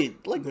 you're right.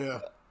 Like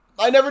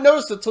I never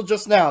noticed it till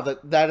just now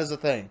that is a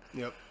thing.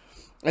 Yep.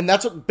 And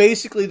that's what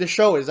basically the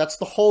show is. That's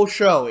the whole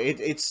show.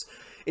 It's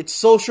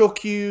social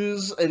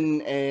cues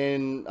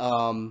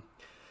and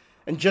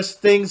just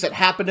things that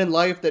happen in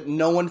life that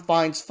no one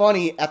finds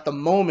funny at the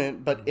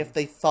moment, but if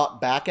they thought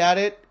back at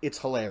it, it's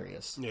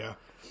hilarious. Yeah.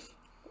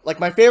 Like,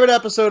 my favorite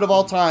episode of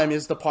all time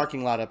is the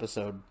parking lot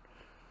episode.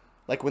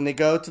 Like, when they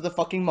go to the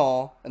fucking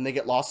mall and they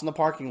get lost in the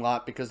parking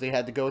lot because they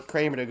had to go with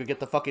Kramer to go get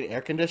the fucking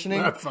air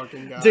conditioning. That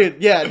fucking guy. Dude,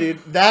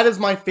 that is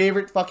my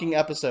favorite fucking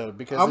episode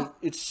because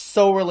it's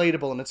so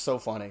relatable and it's so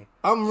funny.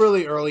 I'm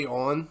really early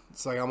on.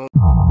 It's like I'm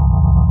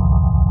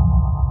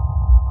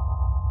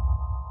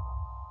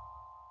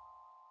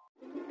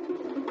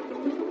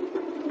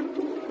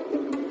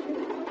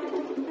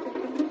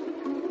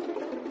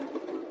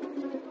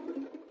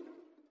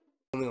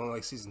only on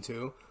like season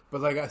 2,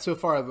 but like so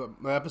far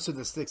my episode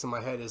that sticks in my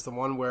head is the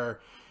one where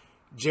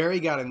Jerry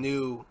got a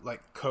new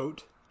like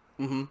coat,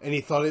 and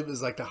he thought it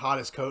was like the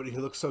hottest coat, and he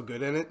looked so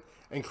good in it.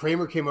 And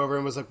Kramer came over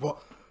and was like,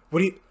 "Well,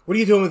 what are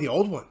you doing with the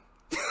old one?"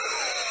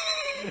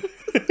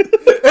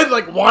 And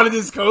like wanted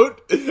his coat,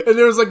 and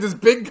there was like this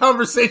big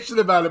conversation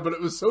about it, but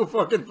it was so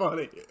fucking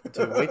funny.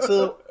 Dude,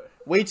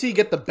 wait till you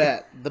get the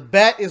bet. The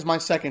bet is my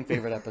second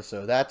favorite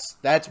episode.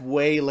 That's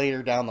way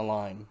later down the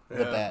line.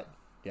 The bet,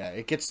 yeah,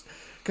 it gets.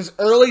 Because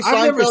early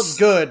Seinfeld's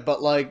good,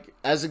 but like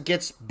as it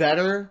gets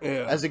better,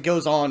 as it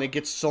goes on, it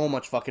gets so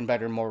much fucking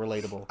better and more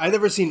relatable. I've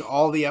never seen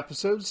all the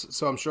episodes,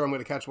 so I'm sure I'm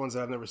going to catch ones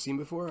that I've never seen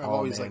before. I've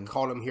always like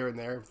caught them here and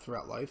there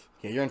throughout life.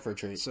 Yeah, you're in for a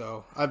treat.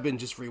 So I've been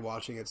just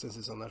rewatching it since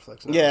it's on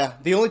Netflix now. Yeah,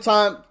 the only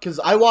time, because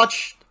I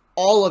watched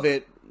all of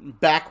it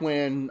back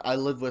when I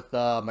lived with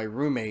my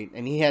roommate,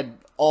 and he had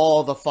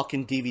all the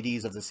fucking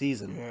DVDs of the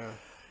season. Yeah.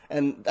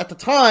 And at the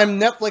time,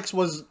 Netflix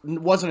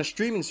wasn't a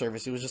streaming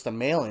service; it was just a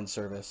mail-in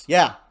service.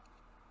 Yeah.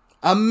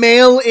 A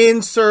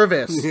mail-in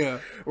service. Yeah.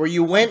 Where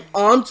you went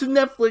onto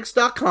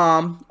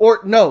Netflix.com, or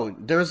no,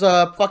 there's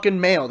a fucking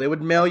mail. They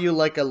would mail you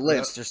like a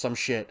list or some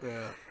shit.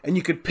 Yeah. And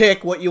you could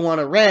pick what you want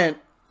to rent,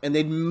 and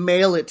they'd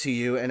mail it to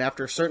you, and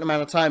after a certain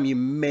amount of time, you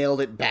mailed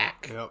it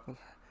back. Yep.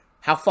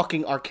 How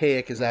fucking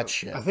archaic is that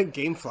shit? I think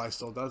Gamefly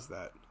still does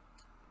that.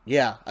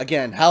 Yeah,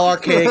 again, how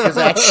archaic is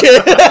that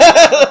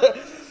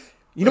shit?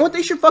 You know what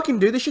they should fucking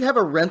do? They should have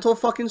a rental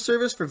fucking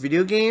service for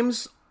video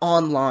games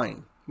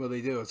online. Well,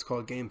 they do. It's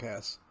called Game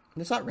Pass.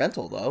 It's not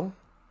rental, though.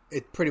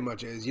 It pretty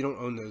much is. You don't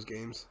own those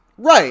games.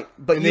 Right,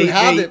 but you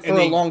have it for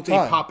a long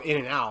time. They pop in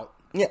and out.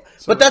 Yeah,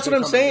 so but that's what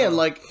I'm saying.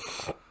 Like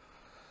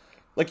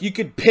you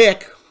could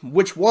pick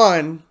which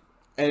one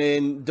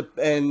and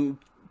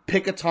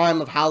pick a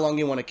time of how long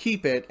you want to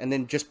keep it, and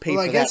then just pay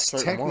for that. I guess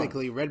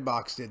technically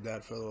Redbox did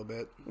that for a little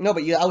bit. No,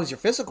 but that was your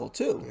physical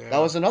too. Yeah. That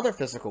was another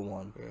physical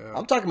one. Yeah.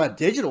 I'm talking about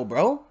digital,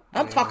 bro.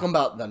 I'm talking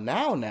about the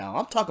now.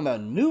 I'm talking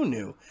about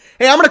new.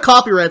 Hey, I'm going to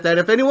copyright that.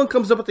 If anyone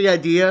comes up with the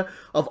idea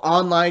of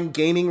online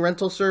gaming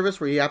rental service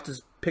where you have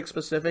to pick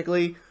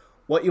specifically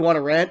what you want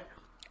to rent,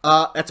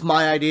 that's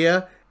my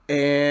idea.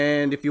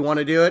 And if you want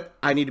to do it,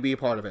 I need to be a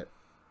part of it.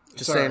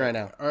 Just saying right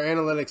now. Our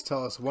analytics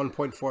tell us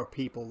 1.4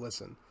 people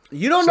listen.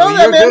 You don't know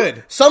that, man.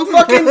 Good. Some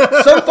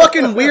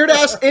fucking weird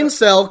ass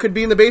incel could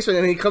be in the basement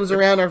and he comes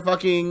around our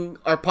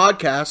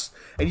podcast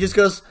and he just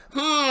goes,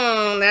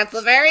 that's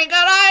a very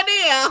good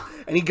idea.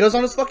 And he goes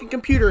on his fucking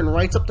computer and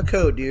writes up the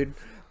code, dude.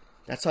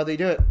 That's how they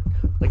do it.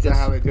 Like that's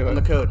how they do it. On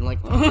the code. And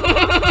like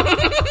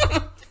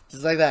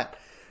just like that.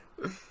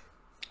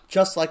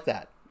 Just like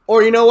that.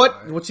 Or you know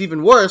what? What's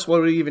even worse, what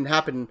would even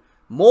happen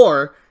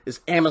more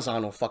is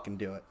Amazon will fucking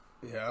do it.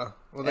 Yeah.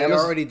 Well, they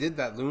already did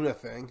that Luna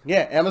thing.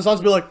 Yeah,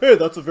 Amazon's be like, hey,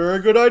 that's a very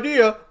good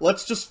idea.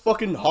 Let's just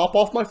fucking hop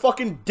off my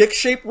fucking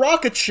dick-shaped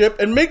rocket ship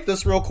and make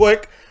this real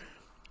quick.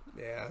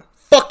 Yeah.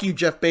 Fuck you,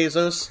 Jeff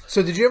Bezos.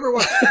 So did you ever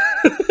watch...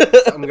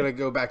 I'm going to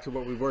go back to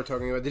what we were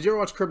talking about. Did you ever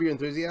watch Curb Your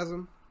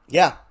Enthusiasm?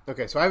 Yeah.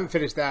 Okay, so I haven't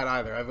finished that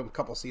either. I have a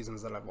couple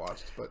seasons that I've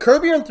watched. But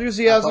Curb Your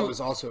Enthusiasm... I thought it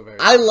was also very...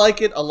 I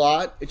like it a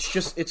lot. It's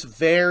just, it's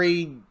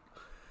very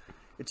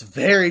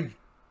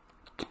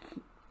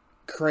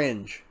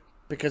cringe.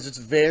 Because it's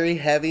very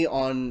heavy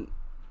on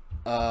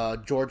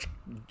George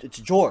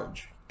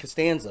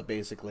Costanza,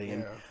 basically.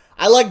 And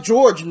I like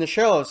George in the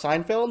show of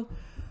Seinfeld,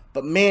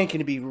 but man,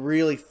 can it be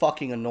really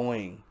fucking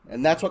annoying.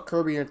 And that's what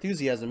Curb Your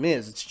Enthusiasm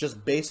is. It's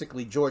just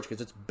basically George,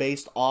 because it's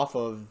based off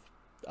of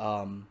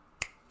that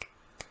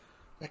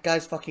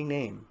guy's fucking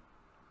name.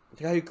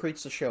 The guy who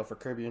creates the show for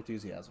Curb Your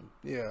Enthusiasm.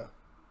 Yeah.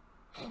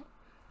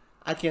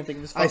 I can't think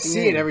of his fucking name.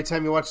 I see it every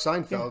time you watch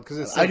Seinfeld, because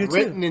it's like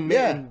written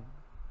in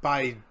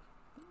by...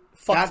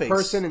 Fuckface. That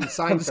person in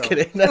Seinfeld. I'm just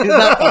kidding. He's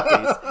not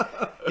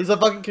fuckface. He's a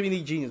fucking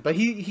comedic genius. But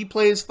he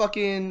plays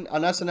fucking...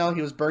 On SNL,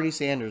 he was Bernie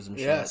Sanders and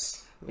shit.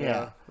 Yes.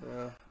 Yeah.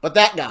 But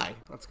that guy.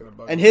 That's gonna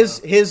bug and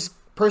his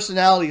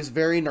personality is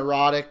very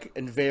neurotic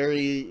and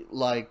very,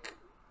 like...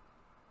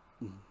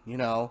 You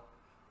know...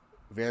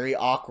 Very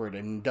awkward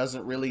and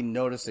doesn't really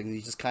notice things.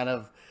 He just kind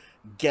of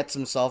gets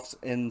himself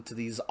into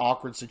these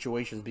awkward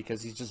situations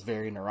because he's just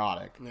very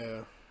neurotic.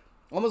 Yeah.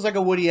 Almost like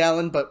a Woody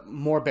Allen, but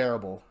more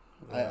bearable.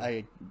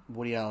 Yeah.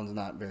 Woody Allen's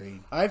not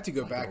very... I have to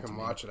go back and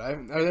watch it.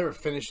 I've never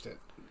finished it,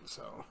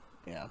 so...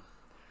 Yeah.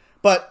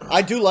 But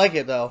I do like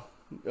it, though.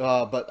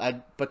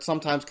 But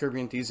sometimes Curb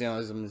Your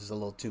Enthusiasm is a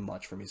little too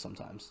much for me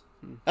sometimes.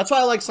 That's why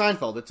I like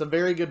Seinfeld. It's a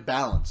very good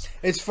balance.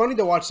 It's funny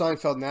to watch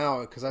Seinfeld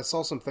now, because I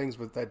saw some things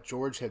that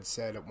George had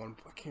said at one...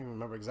 I can't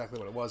remember exactly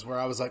what it was, where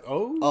I was like,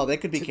 oh, they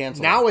could be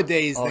canceled.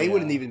 Nowadays, they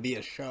wouldn't even be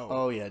a show.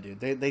 Oh, yeah, dude.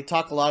 They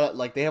talk a lot of...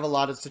 Like, they have a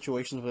lot of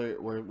situations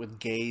where with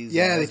gays...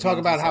 Yeah, they talk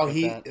about how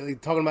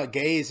talking about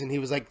gays, and he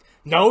was like,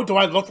 no, do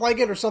I look like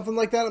it, or something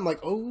like that? I'm like,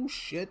 oh,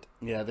 shit.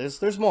 Yeah,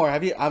 there's more.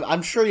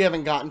 I'm sure you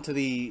haven't gotten to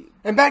the...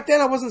 And back then,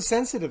 I wasn't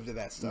sensitive to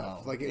that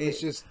stuff. No, like, it was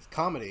just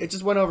comedy. It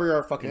just went over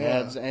our fucking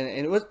heads, and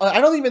it was... I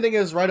don't even think it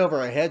was right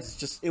over our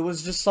heads. It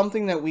was just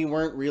something that we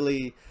weren't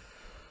really...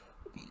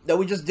 That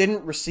we just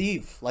didn't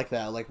receive like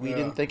that. Like, we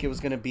didn't think it was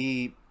going to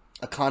be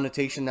a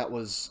connotation that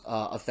was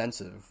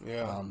offensive.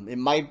 Yeah. It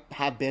might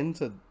have been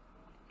to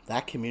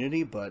that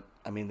community, but,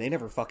 I mean, they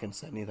never fucking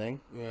said anything.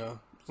 Yeah.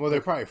 Well,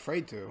 they're probably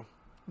afraid to.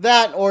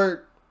 That,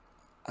 or...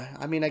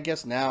 I mean, I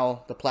guess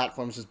now the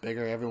platform's just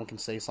bigger. Everyone can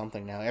say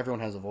something now. Everyone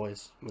has a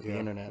voice with the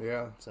internet.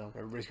 Yeah. So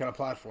everybody's got a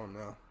platform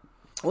now.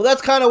 Well,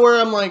 that's kind of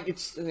where I'm like,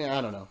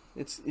 I don't know.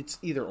 It's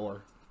either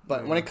or.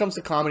 But when it comes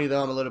to comedy,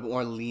 though, I'm a little bit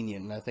more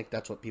lenient, and I think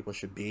that's what people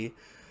should be.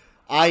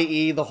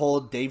 I.e. the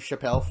whole Dave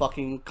Chappelle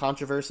fucking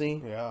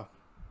controversy. Yeah.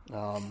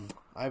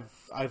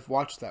 I've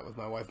watched that with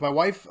my wife. My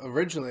wife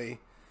originally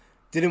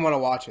didn't want to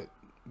watch it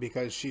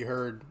because she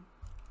heard,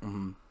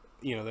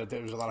 that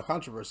there was a lot of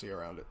controversy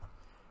around it.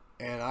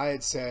 And I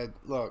had said,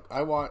 look,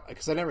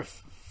 because I never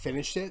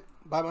finished it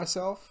by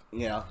myself.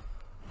 Yeah.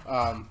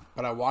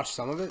 But I watched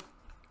some of it.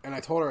 And I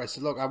told her, I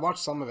said, look, I watched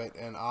some of it,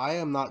 and I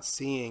am not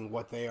seeing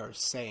what they are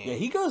saying. Yeah,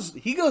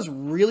 he goes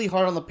really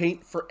hard on the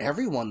paint for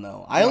everyone,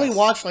 though. I only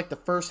watched, like, the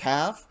first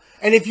half.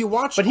 And if you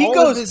watch of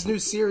his new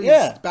series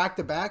back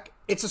to back,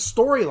 it's a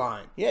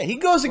storyline. Yeah, he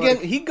goes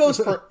he goes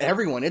for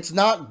everyone. It's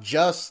not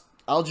just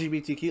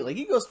LGBTQ. Like,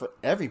 he goes for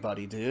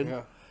everybody, dude.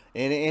 Yeah.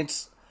 And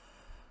it's,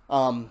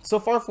 so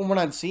far from what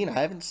I've seen,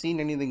 I haven't seen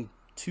anything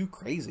too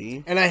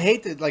crazy. And I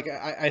hate that, like,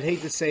 I'd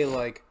hate to say,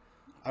 like,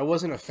 I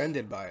wasn't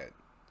offended by it.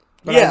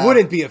 But I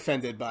wouldn't be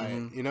offended by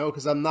it,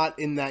 because I'm not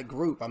in that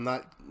group. I'm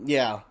not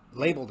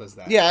labeled as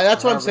that. Yeah,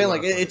 that's what I'm saying.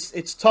 Like,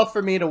 it's tough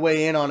for me to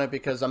weigh in on it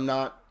because I'm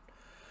not...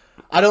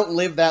 I don't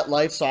live that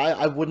life, so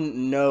I wouldn't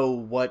know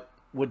what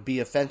would be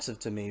offensive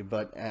to me.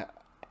 But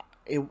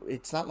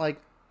it's not like,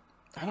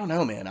 I don't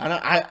know, man.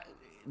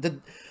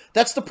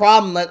 That's the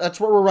problem. That's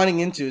what we're running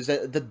into, is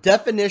that the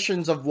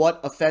definitions of what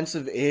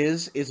offensive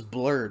is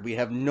blurred. We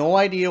have no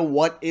idea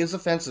what is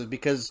offensive,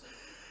 because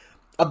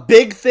a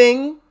big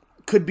thing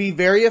could be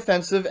very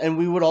offensive and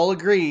we would all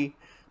agree,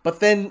 but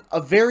then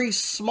a very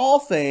small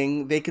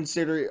thing they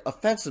consider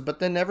offensive, but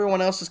then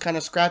everyone else just kind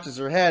of scratches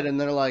their head and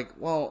they're like,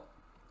 well,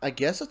 I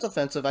guess it's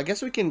offensive. I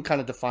guess we can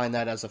kind of define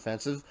that as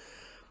offensive.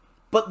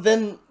 But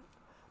then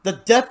the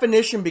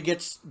definition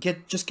just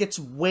gets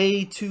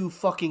way too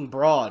fucking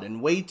broad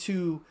and way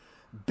too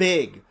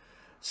big.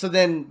 So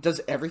then,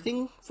 does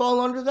everything fall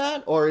under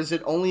that? Or is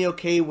it only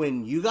okay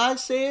when you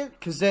guys say it?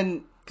 Because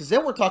then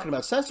we're talking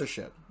about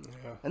censorship.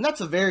 Yeah. And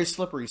that's a very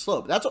slippery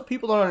slope. That's what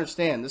people don't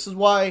understand. This is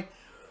why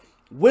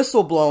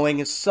whistleblowing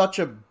is such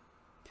a...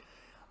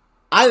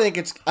 I think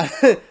it's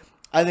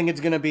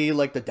going to be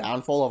like the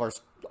downfall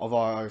of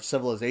our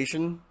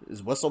civilization,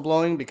 is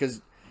whistleblowing,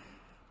 because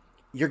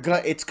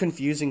it's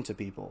confusing to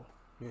people.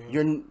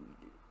 Yeah.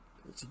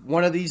 It's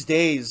one of these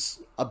days,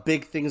 a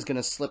big thing is going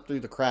to slip through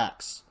the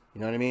cracks.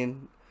 You know what I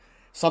mean?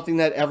 Something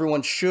that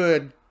everyone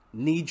should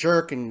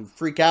knee-jerk and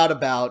freak out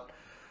about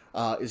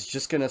is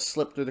just going to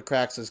slip through the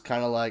cracks, as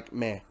kind of like,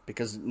 meh.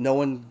 Because no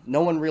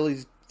one really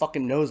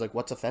fucking knows, like,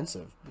 what's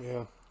offensive.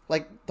 Yeah.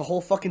 Like, the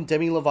whole fucking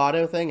Demi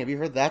Lovato thing. Have you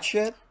heard that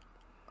shit?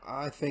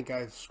 I think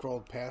I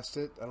scrolled past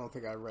it. I don't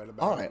think I read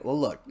about it. All right, well,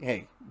 look.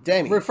 Hey,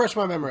 Demi. Refresh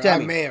my memory.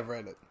 Demi, I may have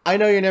read it. I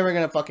know you're never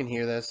going to fucking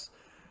hear this.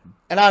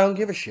 And I don't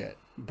give a shit.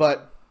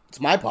 But it's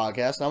my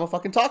podcast, and I'm going to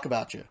fucking talk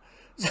about you.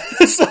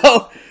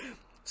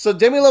 So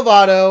Demi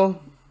Lovato,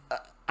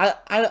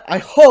 I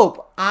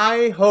hope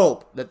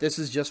that this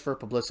is just for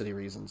publicity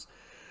reasons.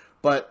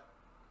 But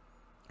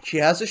she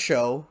has a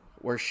show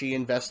where she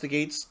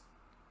investigates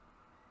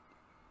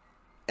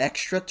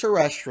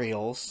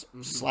extraterrestrials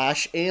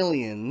 /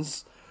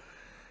 aliens.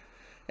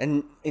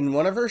 And in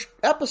one of her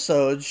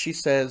episodes, she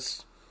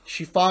says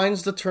she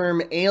finds the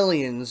term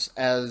aliens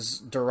as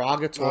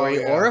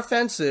derogatory or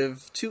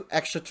offensive to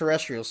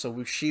extraterrestrials.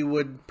 So she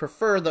would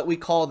prefer that we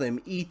call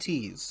them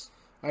ETs.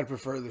 I'd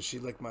prefer that she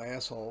lick my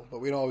asshole, but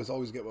we don't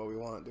always get what we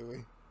want, do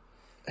we?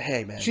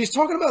 Hey, man. She's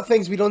talking about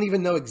things we don't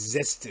even know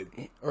existed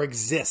or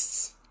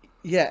exists.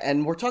 Yeah,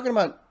 and we're talking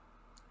about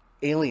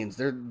aliens.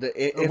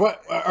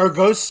 What are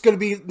ghosts going to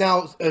be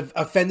now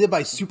offended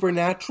by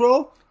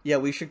supernatural? Yeah,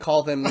 we should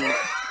call them.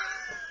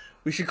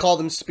 We should call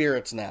them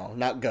spirits now,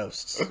 not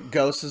ghosts.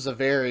 Ghosts is a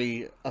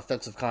very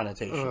offensive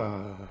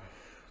connotation.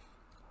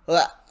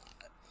 I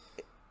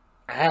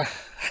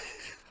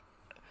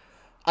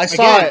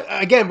saw it.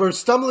 Again, we're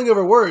stumbling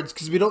over words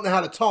because we don't know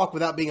how to talk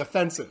without being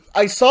offensive.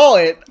 I saw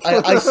it.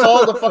 I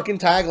saw the fucking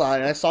tagline,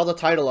 and I saw the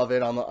title of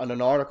it on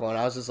an article, and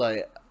I was just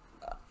like...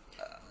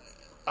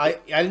 I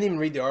didn't even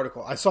read the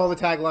article. I saw the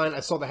tagline.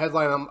 I saw the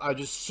headline. I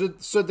just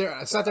stood there.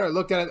 I sat there. I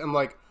looked at it. I'm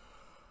like,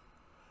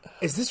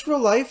 is this real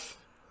life?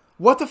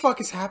 What the fuck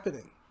is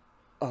happening?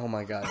 Oh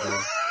my god, dude.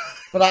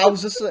 But I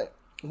was just like,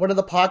 one of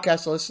the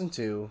podcasts I listened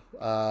to,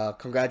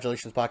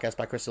 Congratulations Podcast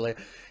by Chris D'Elia,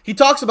 he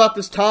talks about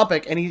this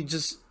topic, and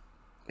he's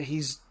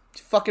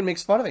fucking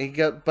makes fun of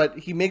it. But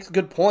he makes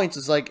good points.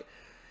 It's like,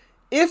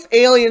 if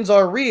aliens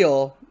are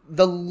real,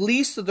 the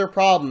least of their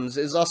problems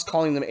is us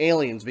calling them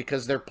aliens,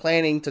 because they're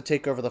planning to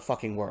take over the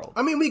fucking world.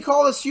 I mean, we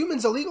call us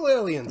humans illegal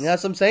aliens.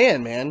 That's what I'm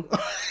saying, man.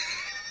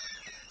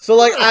 So,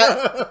 like,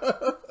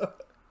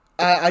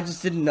 I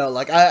just didn't know.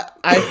 Like,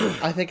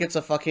 I think it's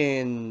a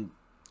fucking...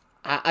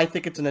 I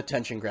think it's an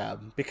attention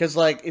grab. Because,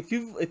 like, if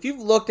you've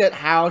looked at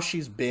how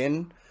she's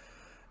been,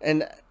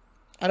 and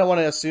I don't want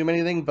to assume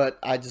anything, but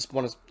I just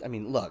want to... I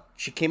mean, look,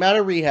 she came out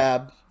of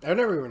rehab. I've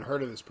never even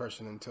heard of this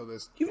person until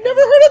this... You've never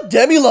heard of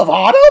Demi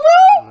Lovato,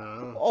 bro?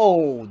 No.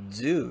 Oh,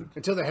 dude.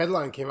 Until the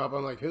headline came up,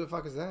 I'm like, who the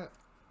fuck is that?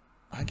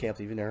 I can't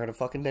believe you never heard of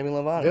fucking Demi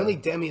Lovato. The only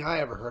Demi I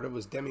ever heard of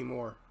was Demi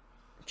Moore.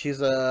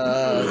 She's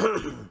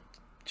a...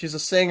 She's a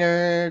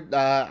singer.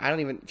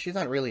 She's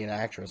not really an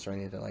actress or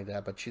anything like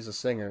that, but she's a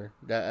singer.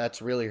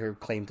 That's really her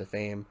claim to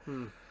fame.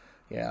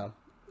 Yeah.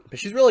 But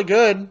she's really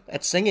good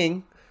at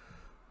singing.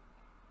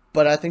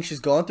 But I think she's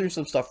going through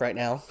some stuff right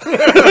now.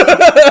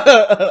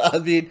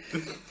 I mean,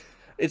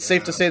 it's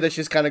safe to say that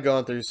she's kind of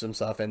going through some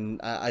stuff,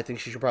 and I think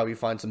she should probably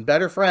find some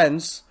better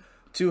friends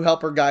to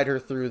help her guide her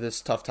through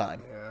this tough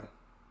time. Yeah.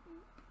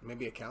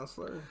 Maybe a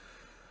counselor?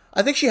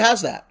 I think she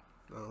has that.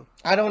 Oh.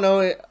 I don't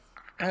know it.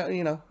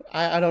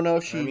 I don't know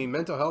if she... I mean,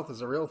 mental health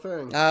is a real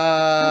thing.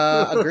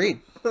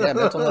 Agreed. Yeah,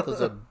 mental health is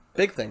a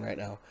big thing right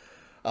now.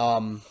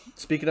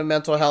 Speaking of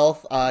mental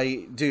health,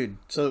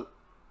 so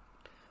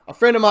a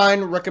friend of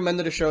mine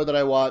recommended a show that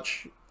I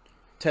watch,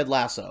 Ted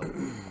Lasso. I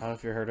don't know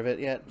if you've heard of it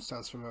yet.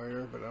 Sounds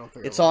familiar, but I don't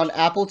think it's on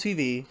Apple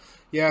TV.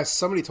 Yeah,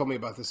 somebody told me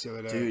about this the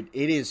other day. Dude,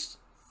 it is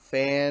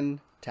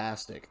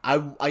fantastic.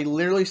 I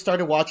literally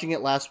started watching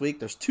it last week.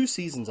 There's 2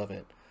 seasons of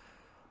it.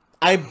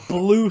 I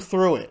blew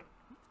through it.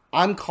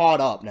 I'm caught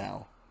up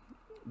now.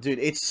 Dude,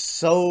 it's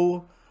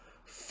so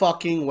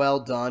fucking well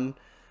done.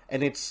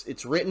 and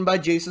it's written by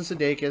Jason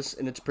Sudeikis,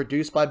 and it's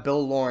produced by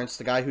Bill Lawrence,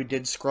 the guy who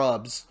did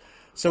Scrubs.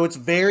 So it's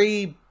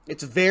very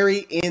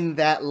in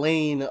that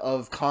lane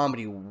of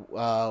comedy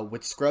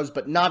with Scrubs,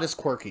 but not as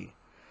quirky.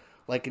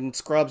 Like in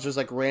Scrubs, there's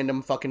like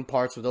random fucking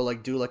parts where they'll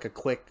like do like a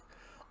quick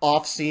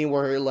off scene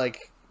where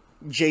like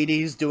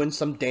JD's doing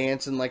some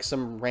dance in like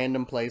some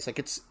random place. Like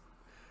it's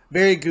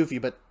very goofy,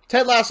 but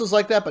Ted Lasso's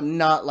like that, but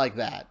not like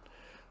that.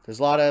 There's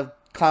a lot of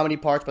comedy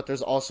parts, but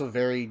there's also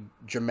very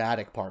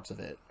dramatic parts of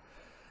it.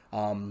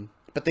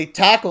 But they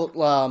tackle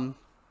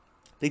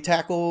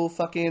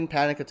fucking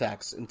panic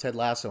attacks in Ted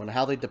Lasso, and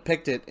how they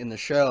depict it in the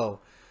show.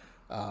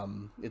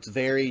 It's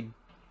very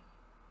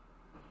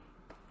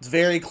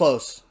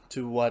close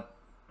to what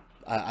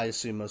I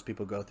assume most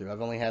people go through.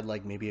 I've only had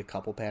like maybe a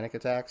couple panic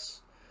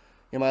attacks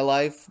in my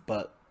life,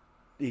 but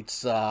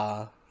it's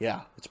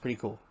it's pretty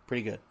cool,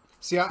 pretty good.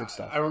 See,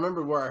 I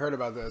remember where I heard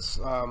about this.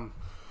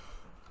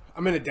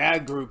 I'm in a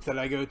dad group that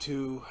I go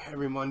to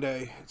every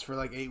Monday. It's for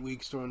like 8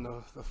 weeks during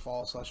the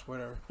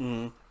fall/winter,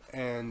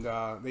 and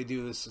they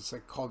do this. It's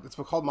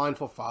called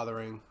Mindful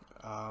Fathering.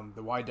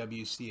 The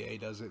YWCA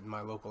does it in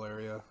my local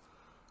area,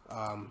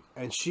 and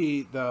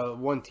the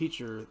one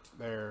teacher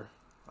there,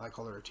 I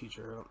call her a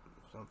teacher.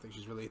 I don't think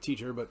she's really a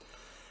teacher, but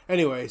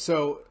anyway,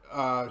 so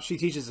she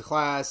teaches the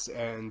class,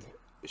 and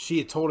she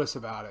had told us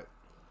about it,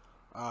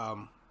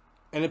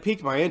 and it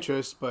piqued my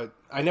interest, but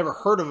I never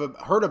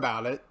heard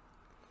about it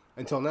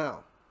until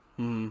now.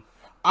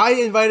 I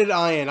invited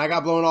Ian. I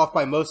got blown off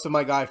by most of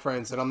my guy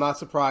friends, and I'm not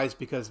surprised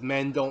because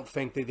men don't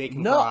think that they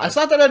can. No, cry. it's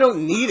not that I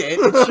don't need it.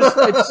 It's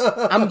just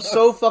I'm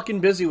so fucking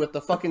busy with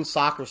the fucking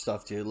soccer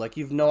stuff, dude. Like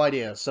you've no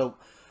idea. So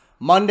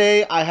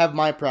Monday I have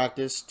my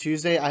practice.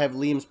 Tuesday I have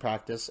Liam's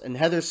practice, and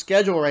Heather's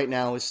schedule right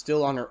now is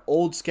still on her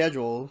old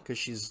schedule because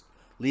she's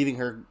leaving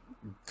her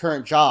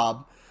current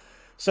job.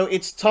 So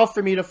it's tough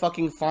for me to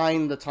fucking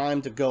find the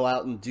time to go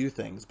out and do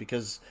things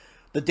because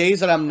the days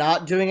that I'm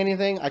not doing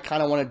anything, I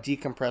kind of want to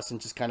decompress and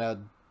just kind of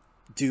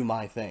do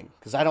my thing.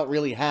 Because I don't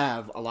really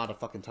have a lot of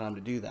fucking time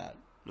to do that.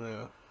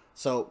 Yeah.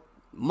 So,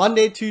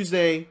 Monday,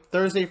 Tuesday,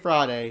 Thursday,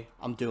 Friday,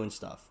 I'm doing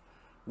stuff.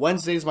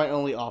 Wednesday's my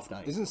only off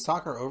night. Isn't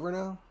soccer over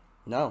now?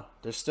 No.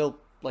 There's still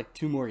like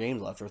 2 more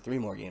games left or 3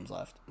 more games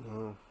left.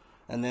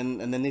 And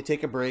then they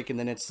take a break and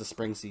then it's the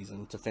spring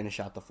season to finish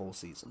out the full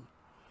season.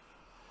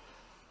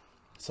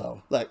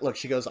 So, like, look,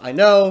 she goes, I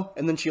know,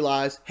 and then she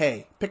lies,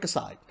 hey, pick a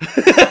side.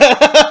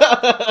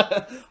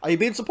 Are you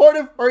being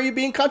supportive, or are you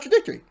being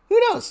contradictory? Who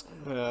knows?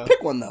 Yeah.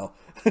 Pick one, though.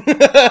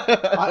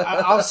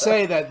 I'll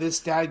say that this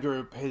dad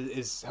group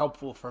is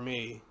helpful for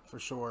me, for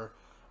sure.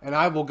 And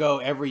I will go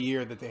every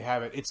year that they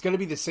have it. It's going to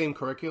be the same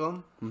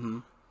curriculum,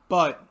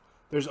 but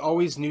there's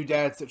always new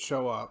dads that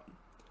show up,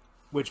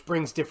 which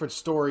brings different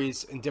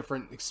stories and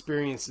different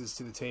experiences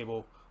to the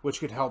table,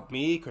 which could help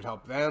me, could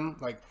help them,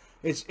 like...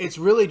 It's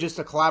really just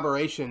a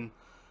collaboration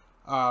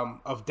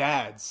of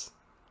dads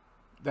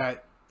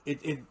that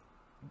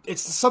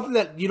it's something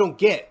that you don't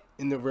get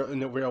in the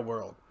real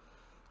world.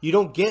 You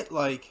don't get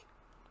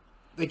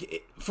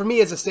for me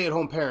as a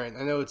stay-at-home parent.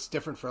 I know it's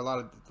different for a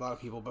lot of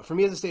people, but for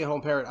me as a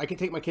stay-at-home parent, I can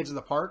take my kids to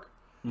the park.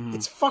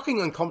 It's fucking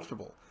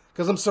uncomfortable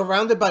because I'm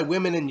surrounded by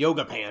women in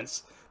yoga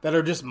pants that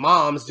are just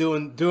moms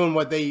doing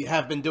what they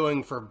have been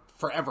doing for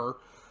forever.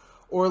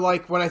 Or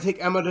like when I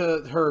take Emma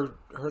to her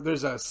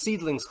there's a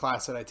seedlings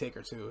class that I take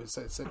her to.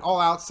 It's an all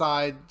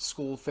outside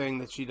school thing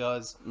that she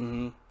does,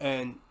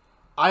 and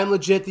I'm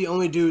legit the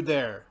only dude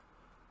there.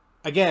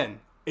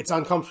 Again, it's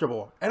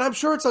uncomfortable, and I'm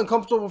sure it's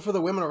uncomfortable for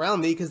the women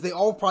around me because they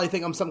all probably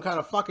think I'm some kind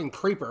of fucking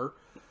creeper,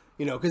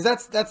 because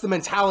that's the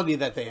mentality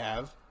that they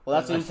have. Well,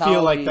 that's the mentality, I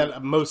feel like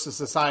that most of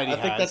society. I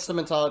think that's the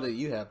mentality that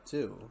you have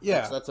too.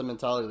 Yeah, that's a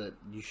mentality that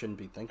you shouldn't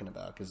be thinking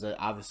about because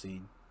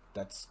obviously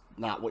that's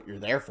not what you're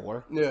there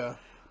for. Yeah.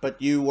 But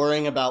you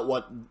worrying about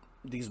what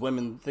these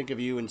women think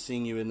of you and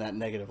seeing you in that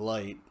negative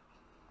light,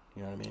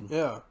 you know what I mean?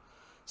 Yeah.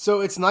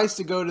 So it's nice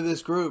to go to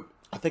this group.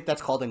 I think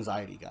that's called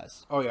anxiety,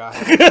 guys. Oh, yeah.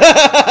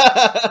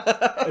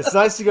 It's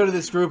nice to go to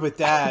this group with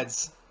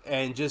dads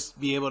and just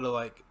be able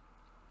to,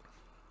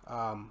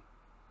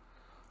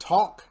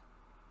 talk.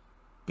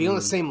 Be on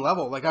the same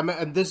level.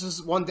 And this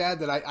is one dad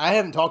that I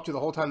haven't talked to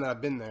the whole time that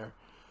I've been there.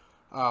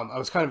 I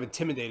was kind of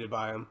intimidated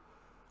by him.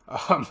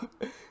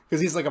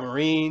 Because he's like a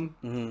Marine.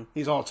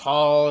 He's all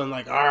tall and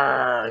like,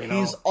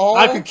 He's all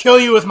I could kill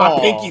you with my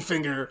pinky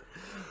finger.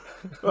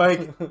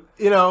 But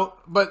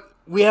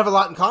we have a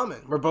lot in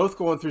common. We're both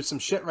going through some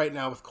shit right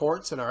now with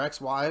courts and our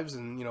ex-wives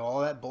and, all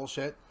that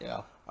bullshit.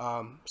 Yeah.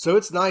 So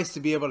it's nice to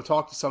be able to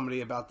talk to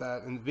somebody about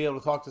that and to be able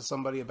to talk to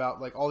somebody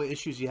about like all the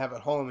issues you have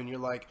at home. And you're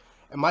like,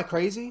 am I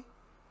crazy?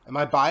 Am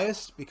I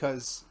biased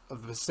because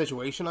of the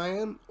situation I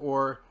am?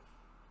 Or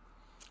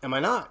am I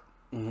not?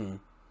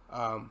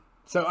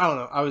 So I don't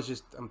know.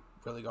 I'm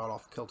really got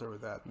off kilter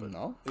with that, but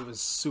It was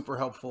super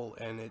helpful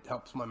and it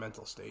helps my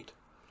mental state.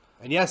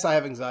 And yes, I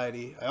have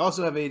anxiety. I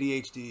also have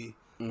ADHD.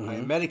 I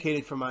am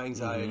medicated for my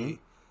anxiety.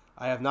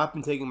 I have not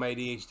been taking my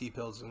ADHD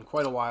pills in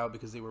quite a while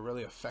because they were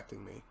really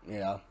affecting me.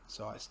 Yeah.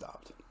 So I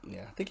stopped.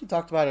 Yeah. I think you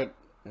talked about it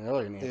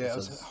earlier in the episode. Yeah, it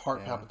was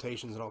heart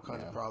palpitations and all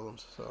kinds of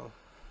problems. So.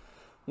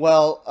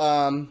 Well,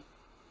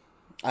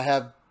 I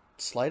have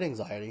slight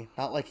anxiety,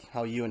 not like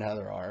how you and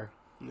Heather are.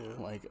 Yeah.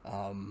 Like,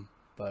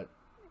 but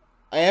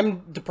I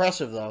am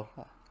depressive though.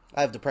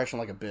 I have depression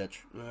like a bitch.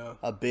 Yeah.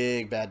 A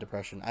big bad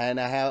depression, and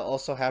I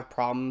also have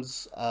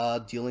problems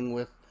dealing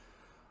with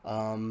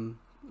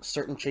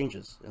certain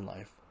changes in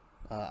life.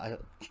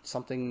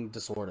 Something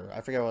disorder.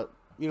 I forget what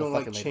You the don't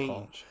fucking like they call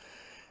it. change.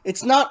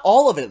 It's not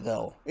all of it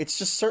though. It's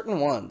just certain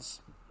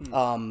ones.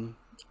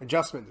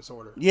 Adjustment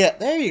disorder. Yeah,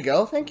 there you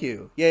go. Thank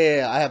you.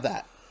 Yeah. I have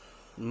that.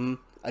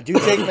 I do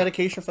take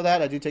medication for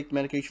that. I do take the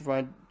medication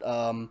for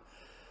my,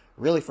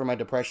 really for my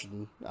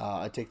depression.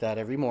 I take that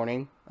every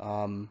morning.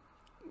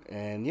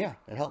 And yeah,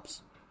 it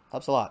helps.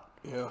 Helps a lot.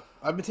 Yeah.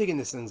 I've been taking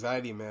this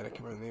anxiety med. I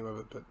can't remember the name of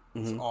it, but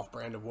it's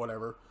off-brand of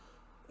whatever.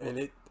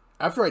 And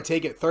after I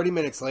take it, 30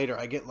 minutes later,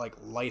 I get like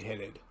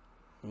lightheaded.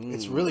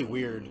 It's really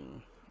weird.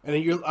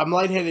 And I'm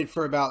lightheaded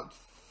for about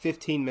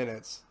 15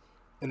 minutes,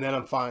 and then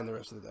I'm fine the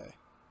rest of the day.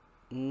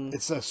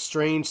 It's a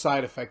strange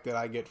side effect that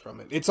I get from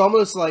it. It's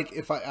almost like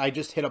if I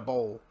just hit a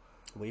bowl.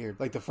 Weird.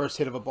 Like the first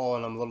hit of a ball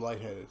and I'm a little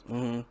lightheaded.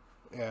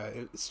 Yeah,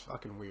 it's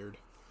fucking weird.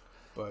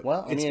 But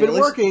Well, it's been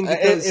working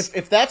because...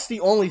 if that's the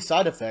only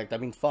side effect, I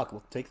mean, fuck,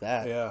 we'll take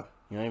that. Yeah.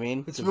 You know what I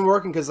mean? It's been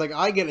working because, like,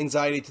 I get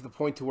anxiety to the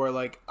point to where,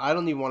 like, I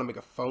don't even want to make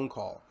a phone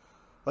call.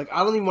 Like,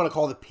 I don't even want to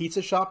call the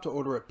pizza shop to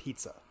order a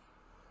pizza.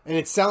 And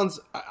it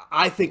sounds...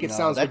 I think it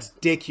sounds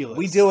ridiculous.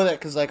 We deal with it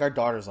because, like, our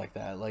daughter's like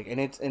that. Like, and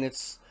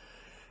it's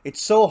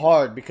so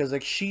hard because,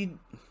 like, she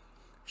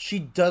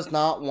does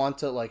not want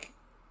to, like...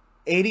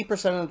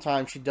 80% of the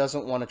time, she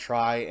doesn't want to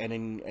try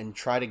and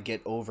try to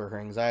get over her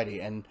anxiety.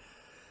 And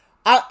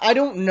I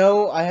don't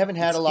know. I haven't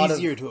had a lot of... It's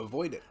easier to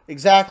avoid it.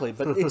 Exactly.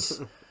 But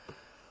it's...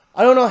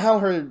 I don't know how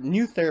her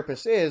new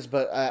therapist is,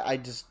 but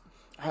it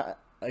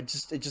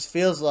just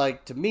feels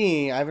like, to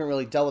me, I haven't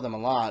really dealt with him a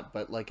lot,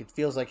 but like it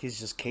feels like he's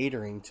just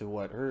catering to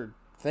what her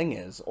thing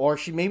is. Or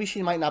maybe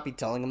she might not be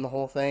telling him the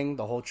whole thing,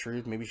 the whole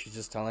truth. Maybe she's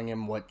just telling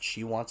him what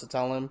she wants to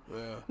tell him.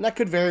 Yeah. And that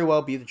could very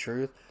well be the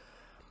truth.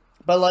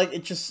 But like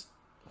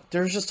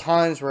there's just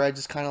times where I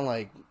just kind of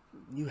like,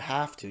 you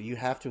have to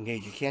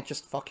engage. You can't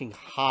just fucking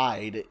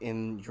hide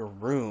in your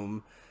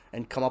room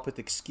and come up with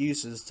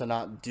excuses to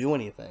not do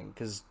anything.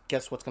 Because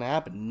guess what's going to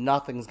happen?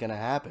 Nothing's going to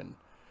happen.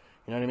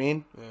 You know what I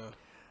mean? Yeah.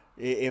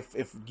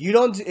 If you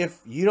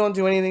don't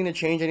do anything to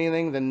change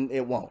anything, then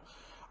it won't.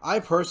 I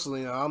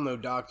personally, I'm no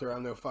doctor,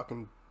 I'm no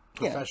fucking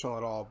professional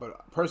at all,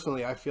 but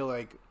personally, I feel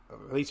like,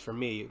 at least for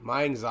me,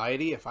 my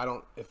anxiety, if I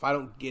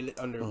don't get it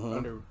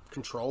under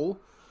control,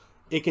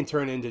 it can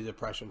turn into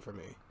depression for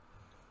me.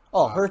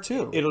 Oh, her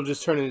too. It'll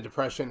just turn into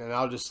depression, and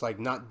I'll just like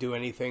not do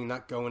anything,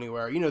 not go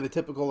anywhere. You know, the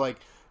typical like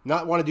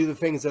not want to do the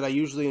things that I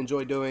usually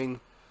enjoy doing.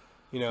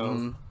 You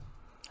know,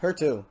 her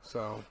too.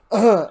 So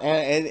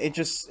and it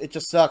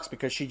just sucks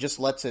because she just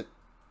lets it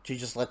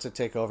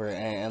take over,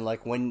 and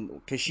like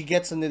because she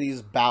gets into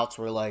these bouts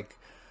where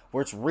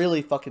it's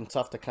really fucking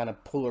tough to kind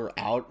of pull her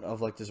out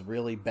of like this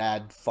really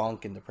bad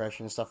funk and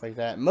depression and stuff like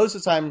that. Most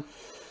of the time,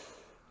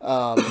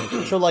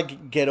 she'll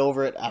like get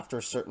over it after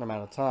a certain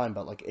amount of time,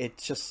 but like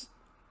it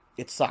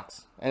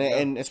sucks,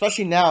 and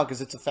especially now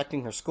because it's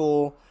affecting her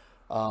school.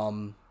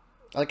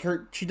 Like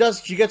she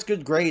gets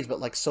good grades,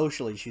 but like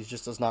socially, she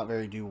just does not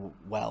do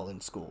well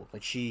in school.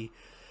 Like she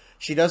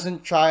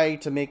doesn't try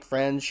to make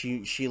friends.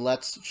 She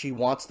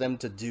wants them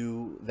to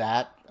do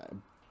that,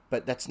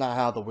 but that's not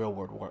how the real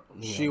world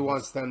works. She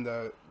wants them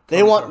to.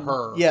 They want to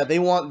her. Yeah, they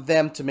want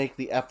them to make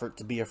the effort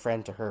to be a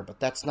friend to her, but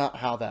that's not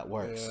how that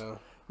works. Yeah.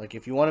 Like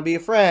if you want to be a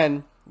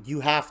friend,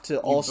 you have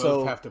to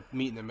both have to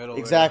meet in the middle.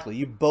 Exactly,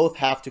 you both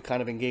have to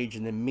kind of engage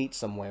and then meet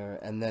somewhere,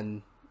 and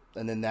then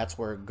that's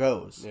where it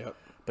goes. Yep.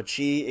 But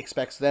she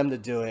expects them to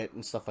do it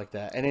and stuff like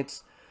that, and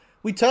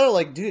we tell her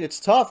like, dude, it's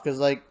tough because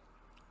like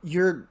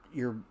you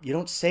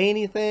don't say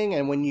anything,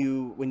 and when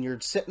you're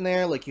sitting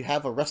there like you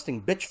have a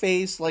resting bitch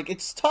face, like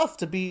it's tough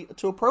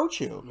to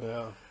approach you.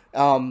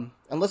 Yeah.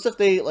 Unless if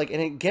they like,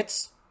 and it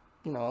gets,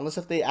 unless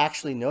if they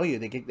actually know you,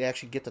 they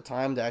actually get the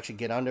time to actually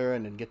get under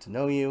and get to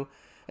know you,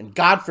 and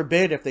God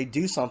forbid if they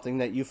do something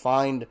that you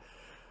find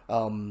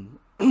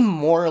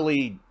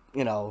morally,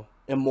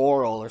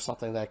 immoral or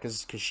something like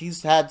that, because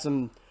she's had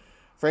some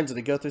friends that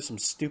they go through some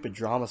stupid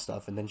drama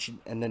stuff, and then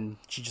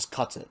she just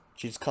cuts it.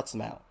 She just cuts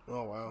them out.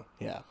 Oh wow.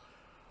 Yeah.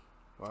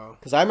 Wow.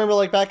 Because I remember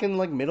like back in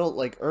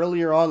like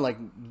earlier on, like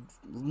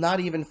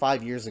not even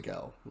 5 years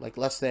ago, like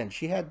less than,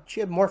 she had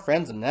more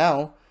friends than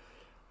now,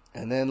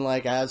 and then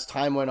like as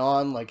time went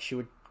on, like she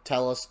would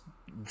tell us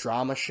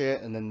drama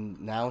shit, and then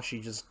now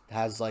she just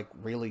has like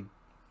really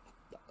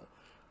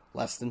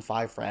less than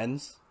 5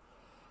 friends.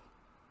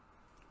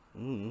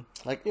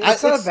 Like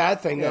it's not a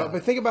bad thing though.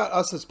 But think about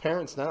us as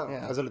parents now,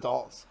 as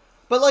adults.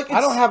 But like,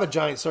 I don't have a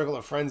giant circle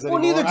of friends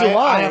anymore. Well, neither do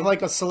I. I have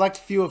like a select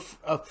few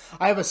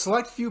I have a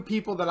select few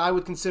people that I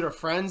would consider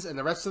friends, and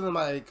the rest of them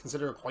I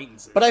consider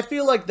acquaintances. But I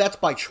feel like that's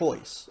by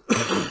choice.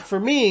 For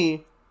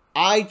me,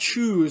 I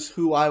choose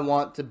who I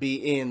want to be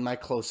in my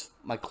close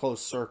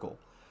circle.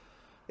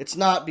 It's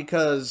not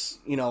because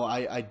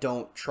I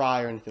don't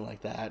try or anything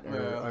like that,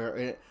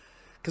 or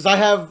because I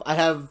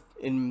have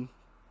in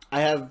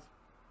I have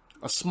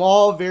a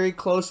small, very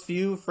close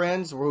few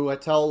friends who I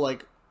tell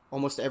like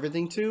almost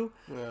everything to.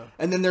 Yeah.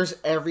 And then there's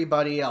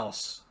everybody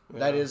else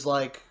that is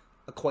like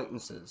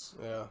acquaintances.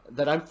 Yeah.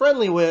 That I'm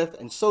friendly with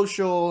and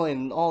social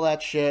and all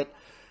that shit.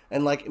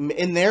 And like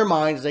in their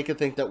minds, they could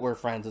think that we're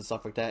friends and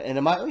stuff like that. And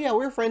in my, yeah,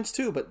 we're friends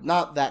too, but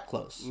not that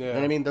close. Yeah. You know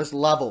what I mean? There's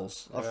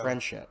levels of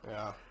friendship.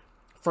 Yeah.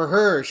 For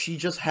her, she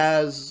just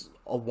has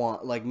a one,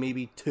 like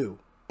maybe two,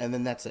 and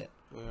then that's it.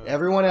 Yeah.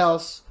 Everyone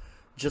else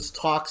just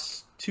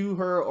talks to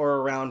her or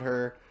around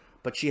her,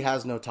 but she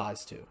has no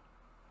ties to.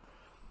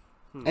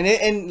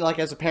 And like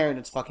as a parent,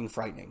 it's fucking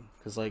frightening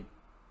because like,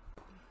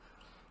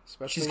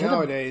 especially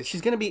nowadays,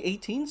 she's gonna be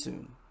 18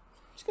 soon.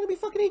 She's gonna be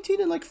fucking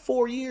 18 in like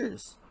 4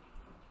 years.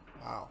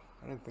 Wow,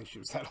 I didn't think she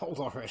was that old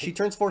already. She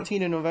turns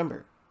 14 in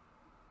November.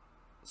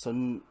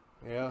 So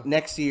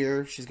next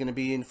year she's gonna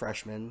be in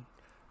freshman,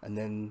 and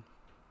then,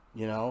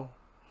 you know,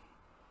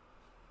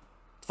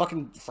 it's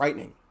fucking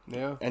frightening.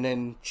 Yeah. And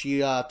then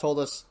she told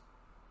us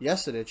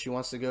yesterday she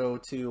wants to go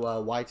to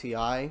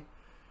YTI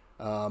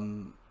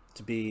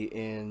to be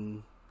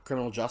in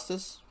criminal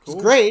justice. Cool.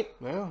 It's great.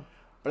 Yeah.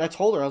 But I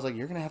told her, I was like,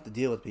 you're going to have to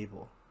deal with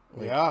people.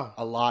 Like,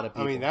 a lot of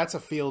people. I mean, that's a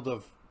field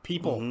of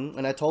people. Mm-hmm.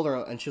 And I told her,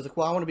 and she was like,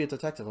 well, I want to be a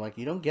detective. I'm like,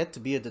 you don't get to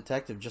be a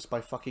detective just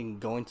by fucking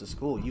going to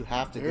school. You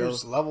have to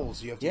There's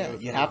levels you have to go through.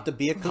 You have to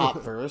be a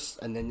cop first,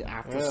 and then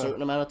after a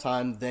certain amount of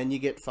time, then you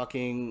get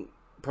fucking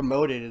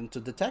promoted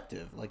into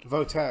detective. Like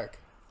Votech.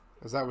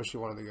 Is that where she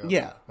wanted to go?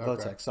 Yeah,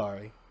 okay. Votech,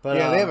 sorry. But,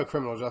 yeah, they have a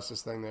criminal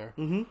justice thing there.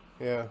 Mm-hmm.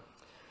 Yeah.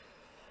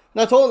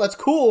 And I told him, that's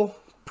cool,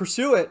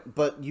 pursue it,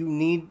 but you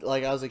need,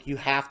 like, I was like, you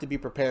have to be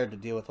prepared to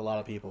deal with a lot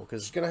of people.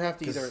 Cause, she's going to have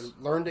to either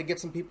learn to get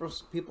some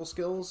people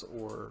skills,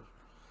 or,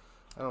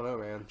 I don't know,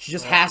 man. She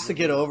just has to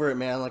get over it,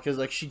 man. Like, cause,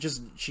 like, she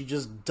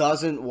just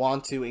doesn't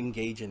want to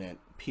engage in it,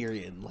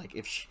 period. Like,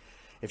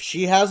 if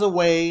she has a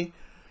way,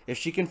 if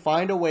she can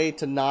find a way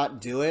to not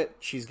do it,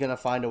 she's going to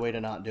find a way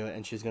to not do it,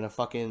 and she's going to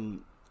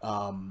fucking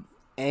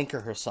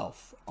anchor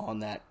herself on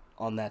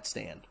that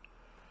stand.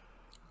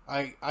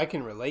 I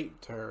can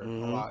relate to her a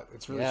lot.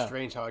 It's really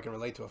strange how I can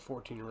relate to a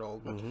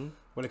 14-year-old, but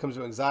when it comes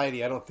to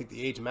anxiety, I don't think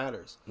the age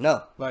matters.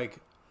 No. Like,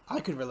 I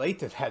could relate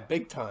to that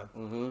big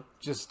time.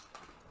 Just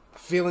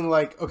feeling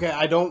like, okay,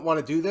 I don't want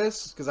to do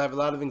this because I have a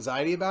lot of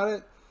anxiety about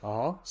it.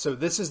 So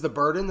this is the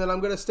burden that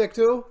I'm going to stick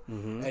to,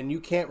 and you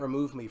can't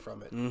remove me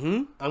from it.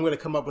 I'm going to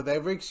come up with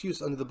every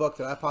excuse under the book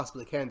that I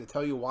possibly can to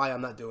tell you why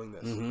I'm not doing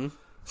this.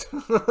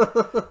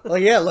 Well,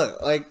 yeah,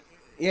 look, like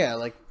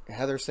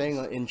Heather's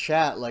saying in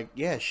chat, like,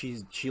 yeah,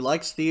 she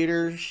likes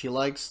theater, she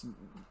likes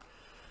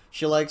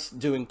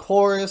doing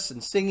chorus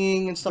and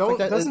singing and stuff like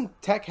that.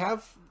 Doesn't tech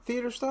have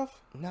theater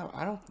stuff? No,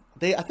 I don't.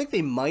 I think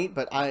they might,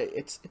 but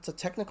it's a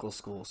technical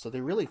school, so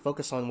they really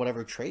focus on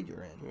whatever trade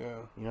you're in. Yeah,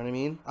 you know what I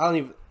mean.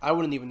 I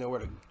wouldn't even know where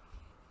to.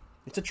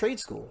 It's a trade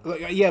school.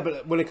 Like, yeah,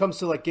 but when it comes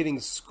to like getting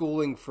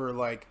schooling for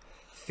like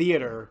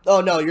theater,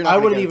 oh no, you're not. I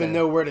wouldn't even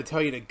know where to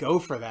tell you to go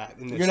for that.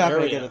 In this you're not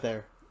going to get it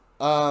there.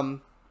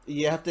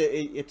 You have to.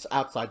 It's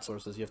outside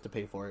sources. You have to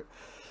pay for it,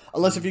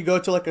 unless if you go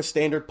to like a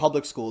standard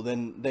public school,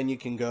 then you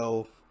can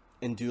go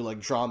and do like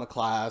drama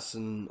class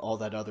and all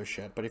that other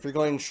shit. But if you're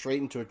going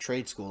straight into a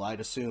trade school, I'd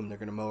assume they're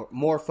going to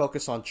more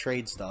focus on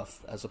trade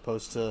stuff as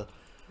opposed to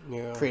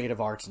creative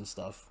arts and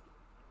stuff.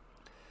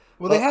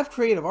 Well, they have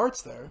creative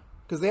arts there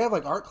because they have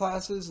like art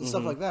classes and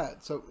stuff like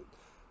that. So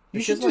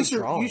you should do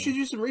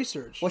some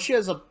research. Well, she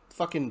has a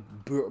fucking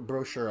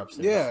brochure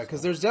upstairs. Yeah,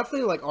 because there's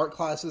definitely like art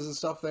classes and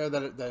stuff there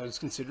that is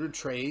considered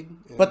trade.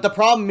 But the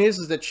problem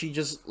is that she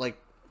just like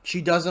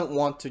she doesn't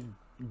want to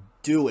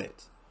do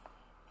it.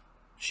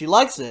 She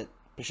likes it,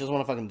 but she doesn't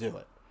want to fucking do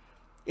it.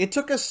 It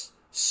took us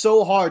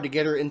so hard to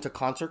get her into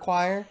concert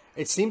choir.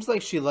 It seems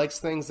like she likes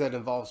things that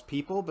involves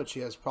people, but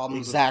she has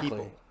problems with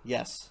people.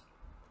 Yes.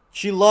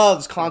 She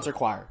loves concert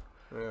choir.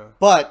 Yeah.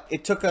 But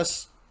it took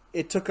us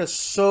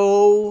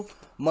so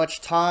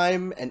much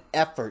time and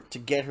effort to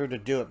get her to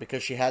do it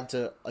because she had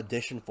to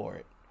audition for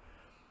it.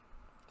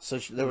 So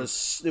there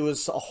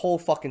was a whole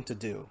fucking to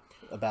do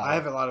about it. I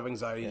have a lot of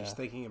anxiety just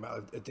thinking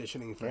about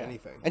auditioning for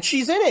anything. And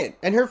she's in it.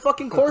 And her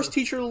fucking course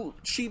teacher,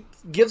 she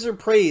gives her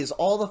praise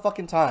all the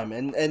fucking time.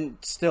 And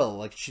still,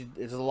 like,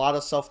 there's a lot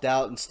of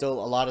self-doubt and still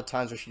a lot of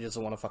times where she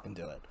doesn't want to fucking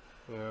do it.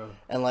 Yeah.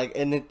 And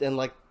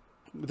like,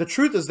 the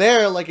truth is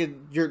there, like,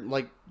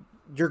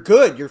 you're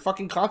good. Your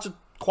fucking concert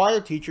choir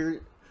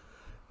teacher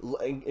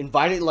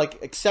invited,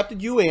 like,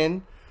 accepted you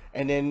in,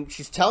 and then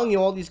she's telling you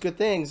all these good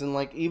things, and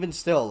like, even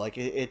still, like,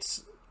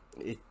 it's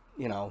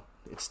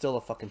still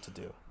a fucking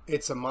to-do.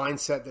 It's a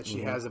mindset that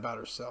she has about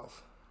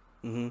herself.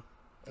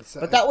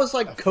 But that was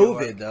like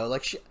COVID, though.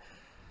 Like she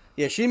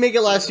didn't make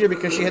it last year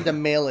because she had to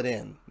mail it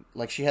in.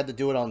 Like she had to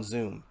do it on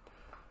Zoom.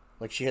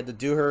 Like she had to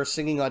do her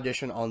singing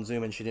audition on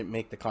Zoom, and she didn't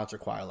make the concert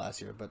choir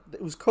last year. But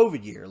it was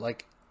COVID year.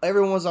 Like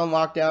everyone was on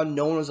lockdown.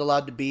 No one was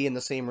allowed to be in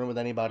the same room with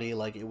anybody.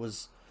 Like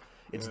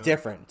it's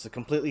different. It's a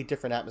completely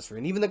different atmosphere.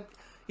 And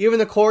even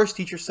the chorus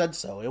teacher said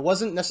so. It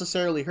wasn't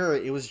necessarily her.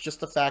 It was just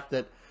the fact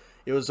that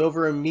it was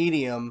over a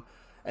medium.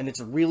 And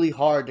it's really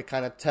hard to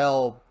kind of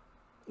tell,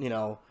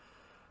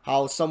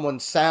 how someone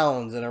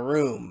sounds in a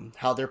room,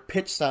 how their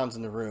pitch sounds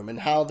in the room, and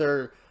how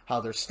they're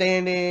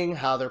standing,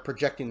 how they're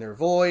projecting their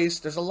voice.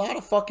 There's a lot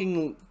of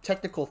fucking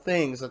technical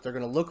things that they're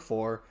going to look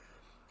for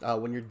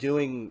when you're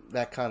doing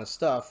that kind of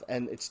stuff,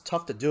 and it's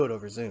tough to do it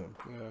over Zoom.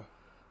 Yeah.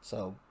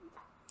 So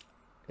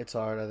it's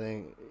hard, I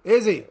think.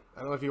 Izzy,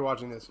 I don't know if you're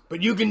watching this,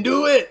 but you can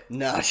do it.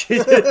 Nah,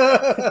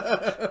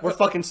 we're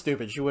fucking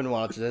stupid. She wouldn't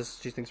watch this.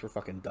 She thinks we're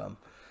fucking dumb.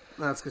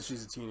 That's because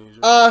she's a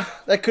teenager.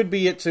 That could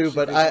be it too. She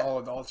but thinks all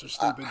adults are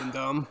stupid and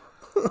dumb.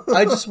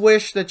 I just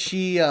wish that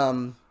she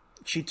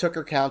took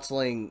her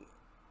counseling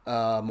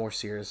more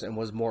serious and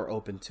was more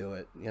open to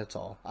it. That's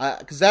all.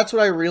 Because that's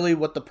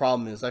what the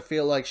problem is. I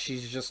feel like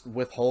she's just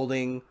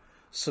withholding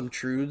some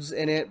truths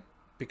in it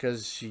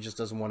because she just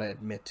doesn't want to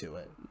admit to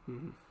it.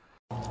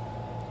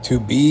 To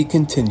be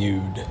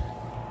continued.